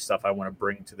a lot of stuff I want to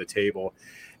bring to the table."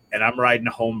 And I'm riding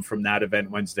home from that event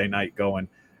Wednesday night going,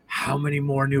 how many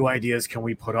more new ideas can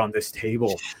we put on this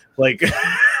table? Like,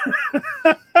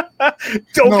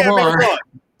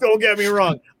 don't get me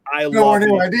wrong. I love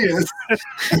new ideas.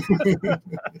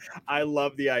 I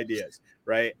love the ideas,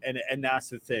 right? And that's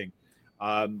the thing.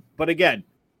 But again,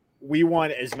 we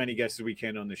want as many guests as we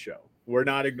can on the show. We're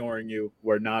not ignoring you.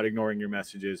 We're not ignoring your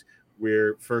messages.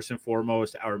 We're first and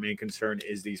foremost, our main concern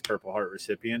is these Purple Heart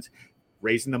recipients,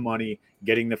 raising the money,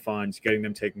 getting the funds, getting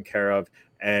them taken care of,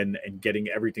 and getting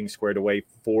everything squared away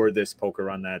for this poker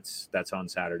run that's on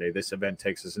Saturday. This event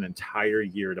takes us an entire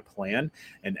year to plan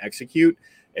and execute.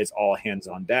 It's all hands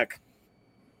on deck.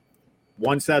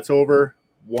 Once that's over,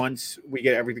 once we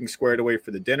get everything squared away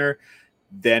for the dinner,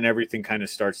 then everything kind of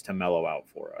starts to mellow out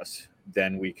for us.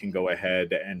 Then we can go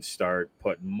ahead and start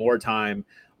putting more time,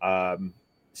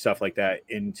 stuff like that,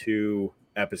 into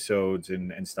episodes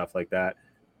and stuff like that.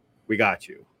 We got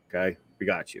you. Okay. We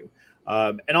got you.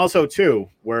 And also too,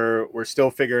 we're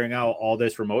still figuring out all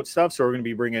this remote stuff. So we're going to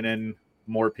be bringing in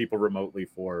more people remotely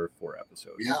for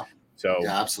episodes. Yeah. So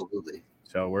yeah, absolutely.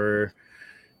 So we're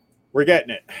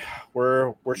getting it.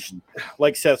 We're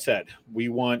like Seth said, we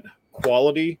want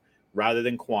quality rather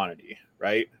than quantity,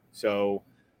 right? So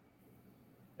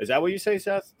is that what you say,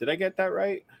 Seth? Did I get that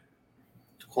right?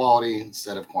 Quality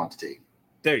instead of quantity.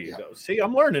 There you go. See,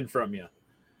 I'm learning from you.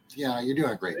 Yeah, you're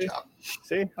doing a great job.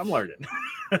 See, I'm learning.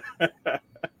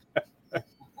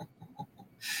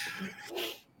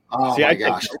 Oh my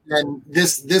gosh. And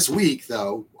this week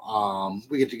though,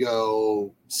 we get to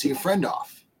go see a friend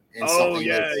off. Oh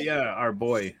yeah, our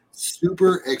boy.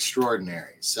 Super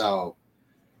extraordinary. So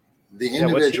the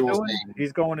individual's name,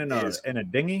 he's going in a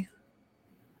dinghy.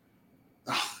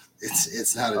 Oh,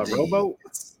 it's not a dinghy. Rowboat.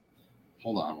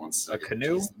 Hold on one second. A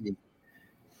canoe.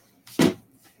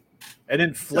 An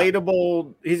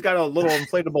inflatable. He's got a little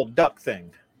inflatable duck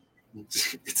thing.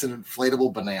 It's an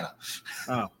inflatable banana.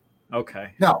 Oh,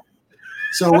 okay. No.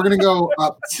 So we're gonna go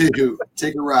up to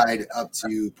take a ride up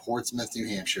to Portsmouth, New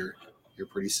Hampshire, here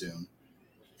pretty soon,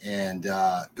 and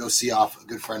go see off a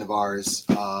good friend of ours,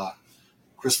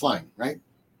 Chris Flying, right?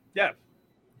 Yeah.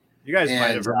 You guys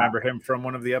might have remembered him from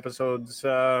one of the episodes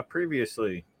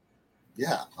previously.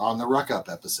 Yeah, on the Ruck Up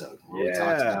episode where we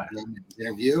talked about him in the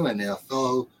interview, and a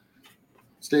fellow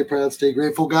Stay Proud, Stay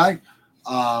Grateful guy.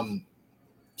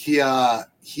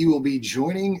 He will be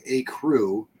joining a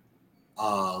crew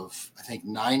of, I think,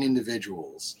 9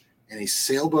 individuals in a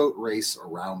sailboat race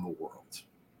around the world.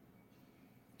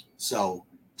 So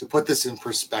to put this in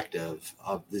perspective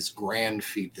of this grand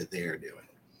feat that they are doing,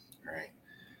 right?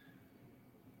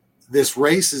 This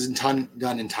race is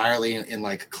done entirely in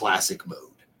like classic mode.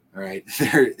 All right.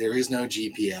 There is no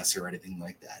GPS or anything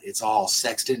like that. It's all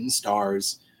sextant and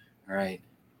stars. All right.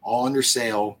 All under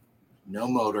sail, no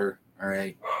motor. All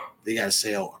right. They got to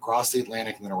sail across the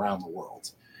Atlantic and then around the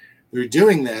world. They're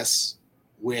doing this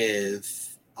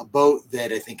with a boat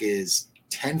that I think is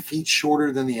 10 feet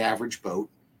shorter than the average boat.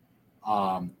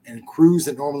 And crews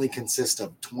that normally consist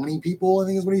of 20 people, I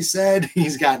think is what he said.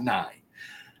 He's got 9.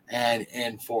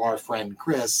 And for our friend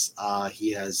Chris,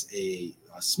 he has a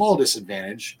small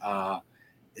disadvantage,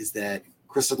 is that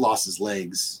Chris had lost his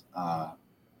legs. I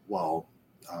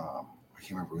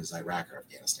can't remember if it was Iraq or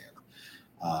Afghanistan.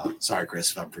 Sorry,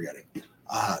 Chris, if I'm forgetting.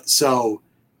 So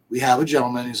we have a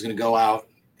gentleman who's going to go out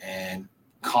and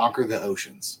conquer the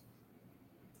oceans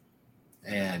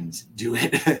and do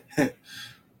it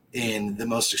in the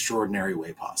most extraordinary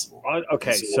way possible.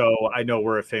 Okay, so I know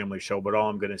we're a family show, but all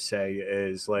I'm going to say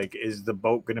is, like, is the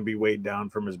boat going to be weighed down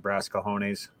from his brass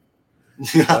cojones?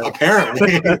 Yeah,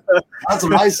 apparently. That's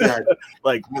what I said.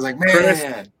 Like, I was like,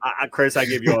 man. Chris, I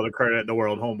give you all the credit in the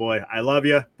world, homeboy. I love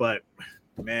you, but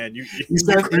man, you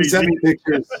sent me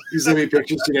pictures. You sent me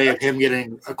pictures today of him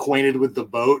getting acquainted with the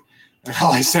boat, and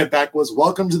all I sent back was,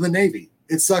 "Welcome to the Navy.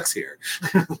 It sucks here."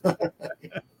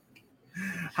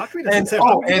 How can we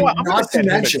not to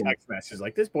mention text messages?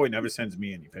 Like, this boy never sends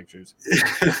me any pictures.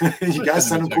 You guys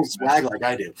send him cool swag like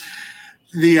I do.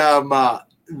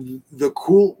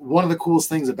 one of the coolest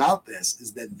things about this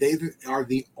is that they are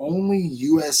the only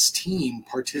U.S. team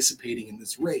participating in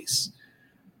this race.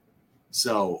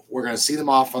 So we're going to see them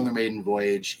off on their maiden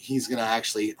voyage. He's going to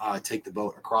actually take the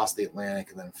boat across the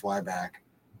Atlantic and then fly back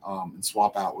and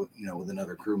swap out with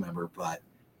another crew member. But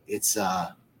it's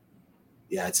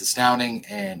it's astounding,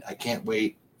 and I can't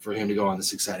wait for him to go on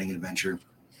this exciting adventure.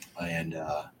 And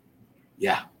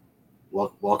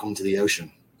welcome to the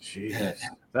ocean. Jeez,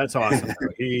 that's awesome.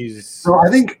 So I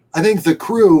think the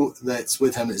crew that's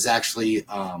with him is actually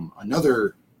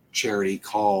another charity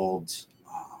called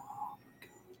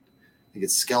I think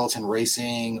it's Skeleton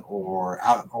Racing or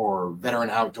Veteran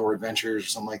Outdoor Adventures or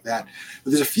something like that. But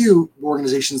there's a few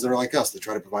organizations that are like us that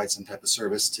try to provide some type of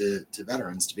service to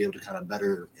veterans to be able to kind of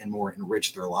better and more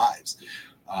enrich their lives.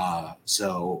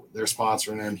 So they're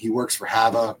sponsoring him. He works for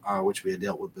HAVA, which we had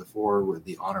dealt with before with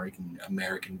the Honoring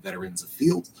American Veterans of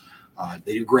Field.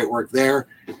 They do great work there.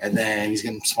 And then he's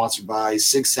getting sponsored by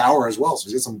Sig Sauer as well. So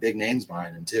he's got some big names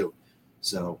behind him too.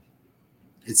 So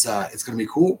it's going to be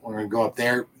cool. We're going to go up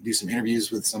there, do some interviews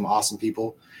with some awesome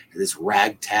people. This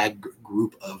ragtag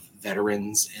group of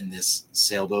veterans in this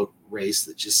sailboat race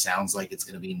that just sounds like it's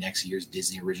going to be next year's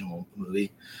Disney original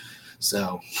movie.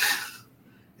 So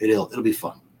it'll be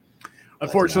fun.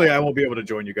 Unfortunately, I won't be able to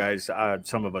join you guys.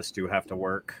 Some of us do have to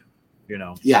work,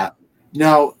 Yeah.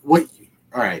 No, all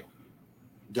right.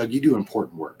 Doug, you do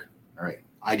important work. All right.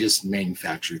 I just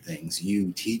manufacture things.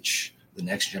 You teach the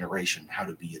next generation how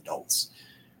to be adults.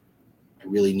 I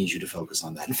really need you to focus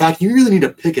on that. In fact, you really need to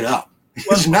pick it up.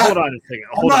 Well, hold on a second.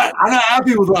 I'm not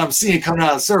happy with what I'm seeing coming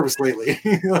out of service lately.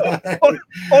 I'm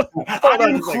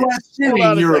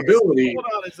questioning your ability. Hold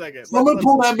on a second. Someone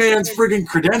pull that man's friggin'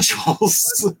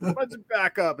 credentials. Let's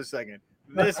back up a second.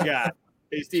 This guy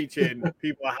is teaching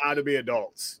people how to be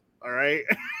adults. All right.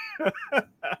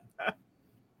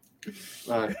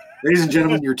 Ladies and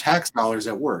gentlemen, your tax dollars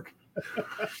at work.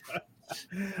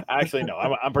 Actually, no,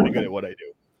 I'm pretty good at what I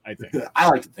do. I think. I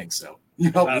like to think so.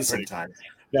 You help me sometimes.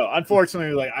 No,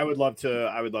 unfortunately, I would love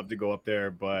to go up there,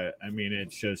 but I mean,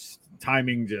 it's just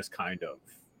timing just kind of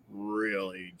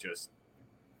really just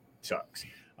sucks.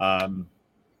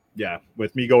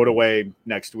 With me going away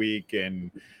next week and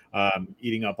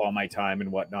eating up all my time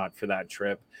and whatnot for that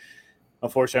trip.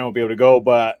 Unfortunately, I won't be able to go,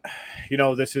 but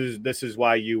this is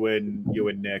why you and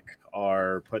Nick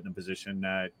are put in the position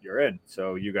that you're in.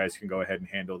 So you guys can go ahead and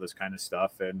handle this kind of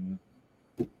stuff and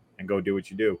go do what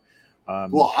you do.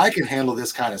 Well, I can handle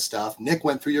this kind of stuff. Nick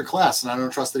went through your class, and I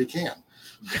don't trust that he can.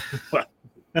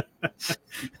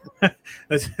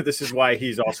 This is why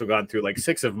he's also gone through like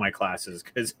 6 of my classes,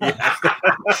 because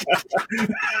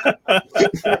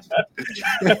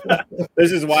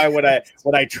this is why when I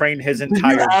trained his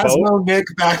entire boat. Nick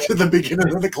back to the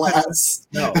beginning of the class.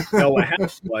 No. What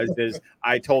happened was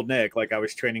I told Nick I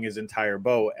was training his entire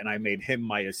boat, and I made him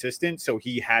my assistant, so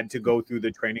he had to go through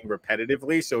the training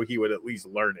repetitively, so he would at least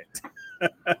learn it.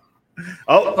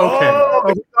 Okay.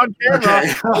 On camera.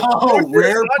 Okay. Oh,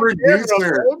 rare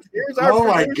producer. Oh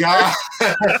my God.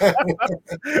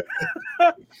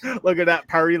 Look at that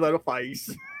purry little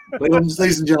face.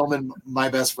 Ladies and gentlemen, my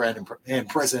best friend and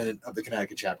president of the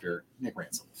Connecticut chapter, Nick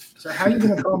Ransom. So how are you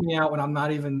going to call me out when I'm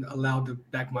not even allowed to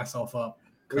back myself up?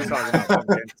 What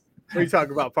are you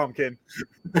talking about, Pumpkin?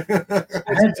 What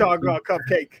are you talking about,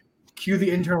 Cupcake? Cue the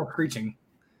internal screeching.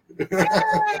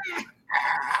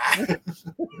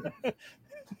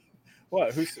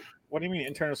 What do you mean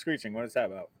internal screeching? What is that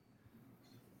about?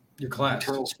 Your class.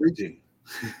 Internal screeching.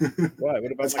 What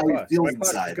about That's my class? My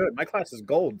class is good. My class is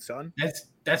gold, son.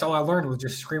 That's all I learned was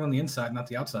just scream on the inside, not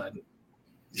the outside.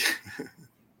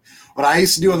 What I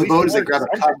used to do on the boat is I grab a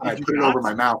cup and I put it over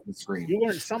my mouth and scream. You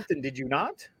learned something, did you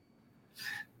not?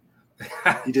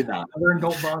 You did not. I learned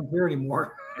don't volunteer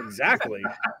anymore. Exactly.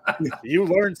 You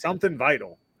learned something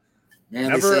vital. Man,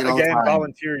 never again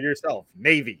volunteer yourself.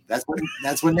 Navy. That's what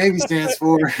Navy stands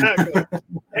for. Exactly.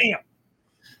 Damn.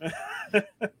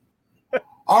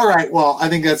 All right. Well, I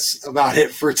think that's about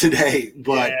it for today.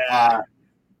 But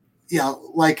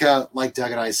like Doug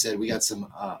and I said, we got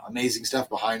some amazing stuff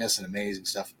behind us and amazing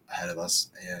stuff ahead of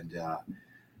us, and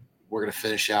we're going to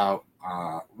finish out,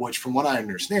 which, from what I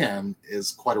understand,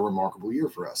 is quite a remarkable year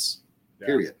for us. Yeah.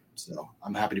 Period. So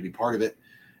I'm happy to be part of it.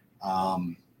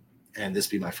 And this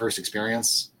be my first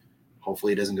experience.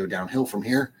 Hopefully it doesn't go downhill from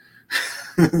here.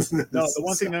 No, the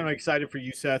one thing that I'm excited for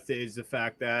you, Seth, is the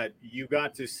fact that you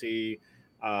got to see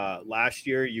last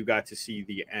year, you got to see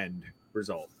the end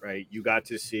result, right? You got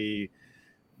to see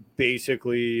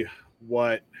basically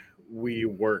what we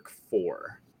work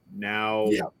for. Now,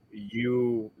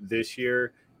 this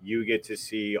year, you get to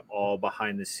see all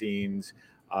behind the scenes,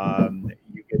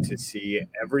 You get to see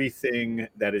everything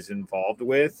that is involved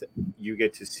with. You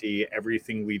get to see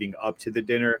everything leading up to the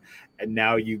dinner, and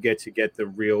now you get the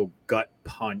real gut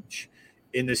punch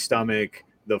in the stomach,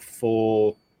 the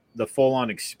full on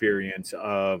experience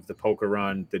of the poker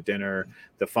run, the dinner,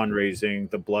 the fundraising,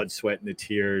 the blood, sweat, and the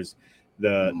tears,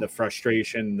 the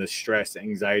frustration, the stress, the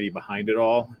anxiety behind it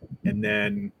all, and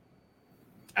then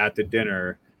at the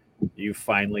dinner, you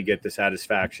finally get the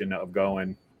satisfaction of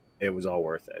going, it was all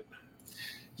worth it.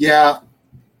 Yeah.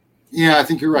 Yeah, I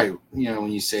think you're right.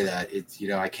 When you say that, it's,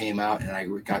 I came out and I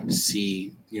got to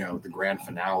see, the grand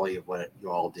finale of what you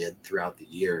all did throughout the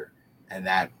year. And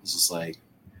that was just like,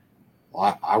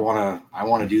 well, I want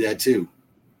to do that too.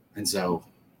 And so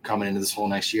coming into this whole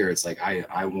next year, it's like,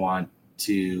 I want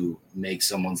to make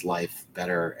someone's life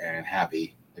better and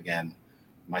happy again,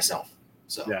 myself.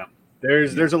 So yeah.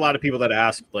 There's a lot of people that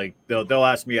ask, like, they'll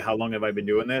ask me, how long have I been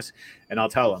doing this? And I'll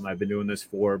tell them I've been doing this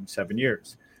for 7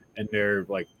 years. And they're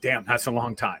like, damn, that's a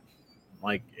long time.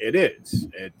 Like, it is.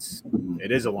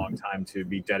 It is a long time to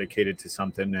be dedicated to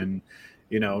something and,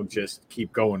 just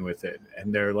keep going with it.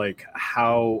 And they're like,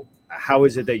 how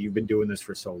is it that you've been doing this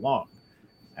for so long?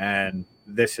 And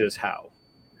this is how.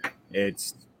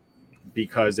 It's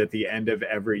because at the end of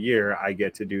every year, I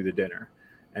get to do the dinner.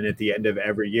 And at the end of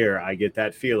every year, I get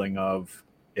that feeling of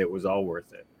it was all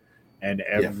worth it. And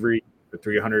every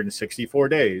 364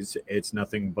 days, it's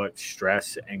nothing but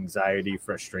stress, anxiety,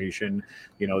 frustration.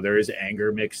 There is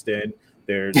anger mixed in.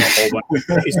 There's a whole bunch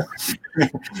of days.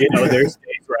 There's days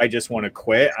where I just want to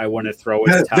quit. I want to throw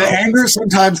it. The anger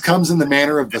sometimes comes in the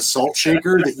manner of the salt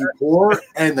shaker that you pour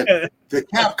and the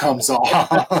cap comes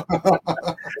off.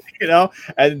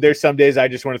 And there's some days I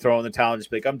just want to throw in the towel and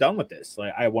just be like, I'm done with this.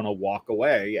 Like, I want to walk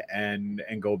away and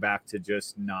go back to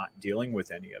just not dealing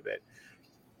with any of it.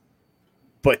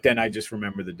 But then I just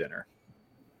remember the dinner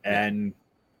and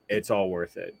it's all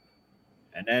worth it.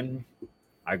 And then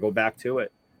I go back to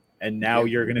it. And now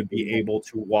you're going to be able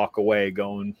to walk away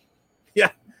going,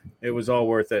 yeah, it was all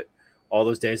worth it. All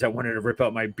those days I wanted to rip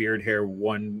out my beard hair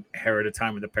one hair at a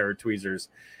time with a pair of tweezers.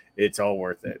 It's all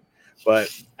worth it.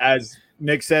 But as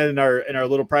Nick said in our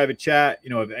little private chat,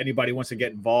 if anybody wants to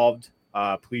get involved,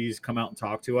 please come out and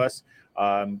talk to us.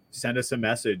 Send us a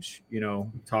message,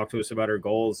 talk to us about our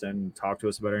goals and talk to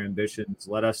us about our ambitions.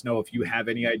 Let us know if you have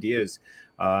any ideas.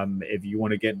 If you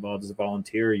want to get involved as a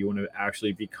volunteer, you want to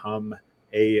actually become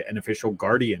an official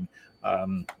guardian,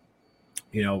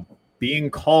 being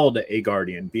called a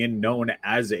guardian, being known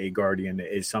as a guardian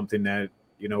is something that,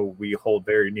 we hold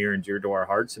very near and dear to our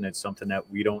hearts. And it's something that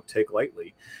we don't take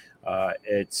lightly. I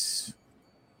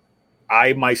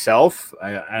myself,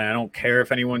 I don't care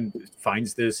if anyone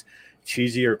finds this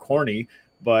cheesy or corny,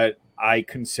 but I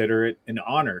consider it an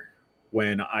honor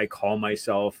when I call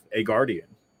myself a guardian.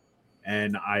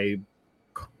 And I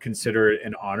consider it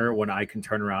an honor when I can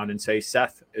turn around and say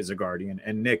Seth is a guardian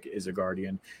and Nick is a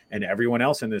guardian and everyone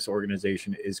else in this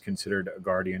organization is considered a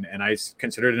guardian. And I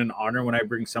consider it an honor when I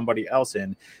bring somebody else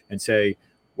in and say,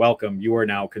 welcome, you are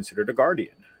now considered a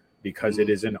guardian, because it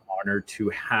is an honor to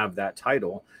have that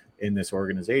title in this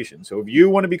organization. So if you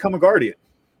want to become a guardian,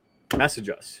 message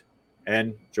us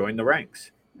and join the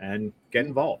ranks and get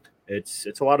involved. It's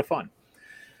a lot of fun.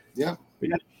 Yeah.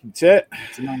 Yeah, that's it.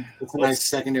 It's a nice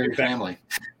secondary family.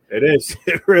 It is.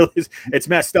 It really is. It's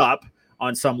messed up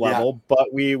on some level,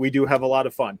 but we do have a lot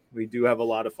of fun. We do have a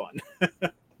lot of fun.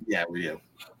 Yeah, we do.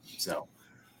 So,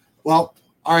 well,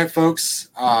 all right, folks.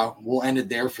 We'll end it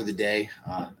there for the day.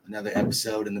 Another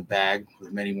episode in the bag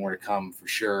with many more to come for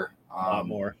sure. A lot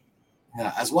more.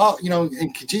 Yeah, as well,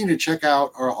 and continue to check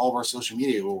out all of our social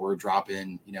media where we're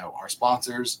dropping, our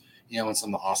sponsors, and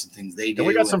some of the awesome things they do. And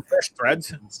we got some fresh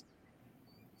threads.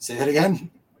 Say that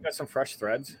again. We got some fresh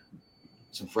threads.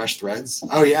 Some fresh threads.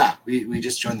 Oh yeah, we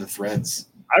just joined the threads.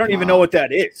 I don't even know what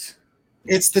that is.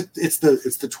 It's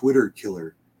the Twitter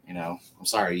killer. I'm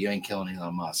sorry, you ain't killing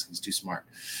Elon Musk. He's too smart.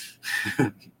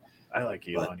 I like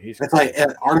Elon. That's like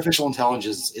artificial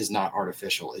intelligence is not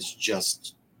artificial. It's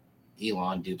just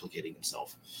Elon duplicating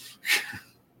himself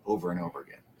over and over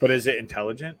again. But is it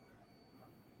intelligent?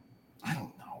 I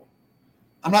don't know.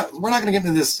 We're not going to get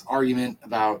into this argument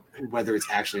about whether it's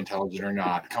actually intelligent or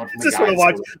not. I just want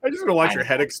to watch your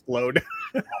head explode.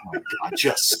 Oh my God,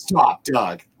 just stop,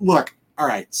 Doug. Look, all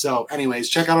right. So anyways,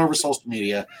 check out our social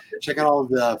media. Check out all of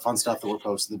the fun stuff that we're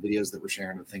posting, the videos that we're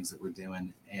sharing, the things that we're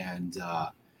doing. And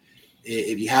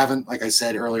if you haven't, like I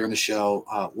said earlier in the show,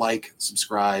 like,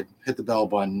 subscribe, hit the bell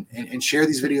button, and share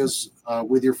these videos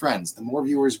with your friends. The more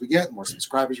viewers we get, the more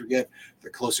subscribers we get, the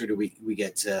closer to we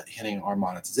get to hitting our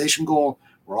monetization goal,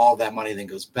 where all that money then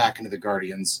goes back into the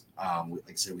Guardians. Like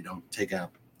I said, we don't take a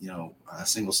a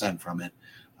single cent from it.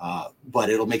 But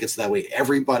it'll make it so that way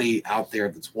everybody out there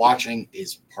that's watching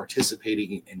is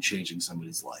participating in changing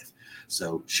somebody's life.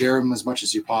 So share them as much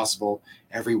as you possible.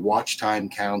 Every watch time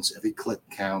counts, every click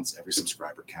counts, every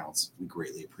subscriber counts. We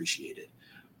greatly appreciate it.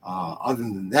 Other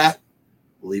than that,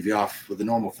 we'll leave you off with the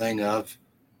normal thing of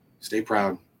stay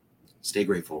proud, stay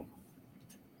grateful.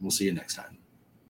 We'll see you next time.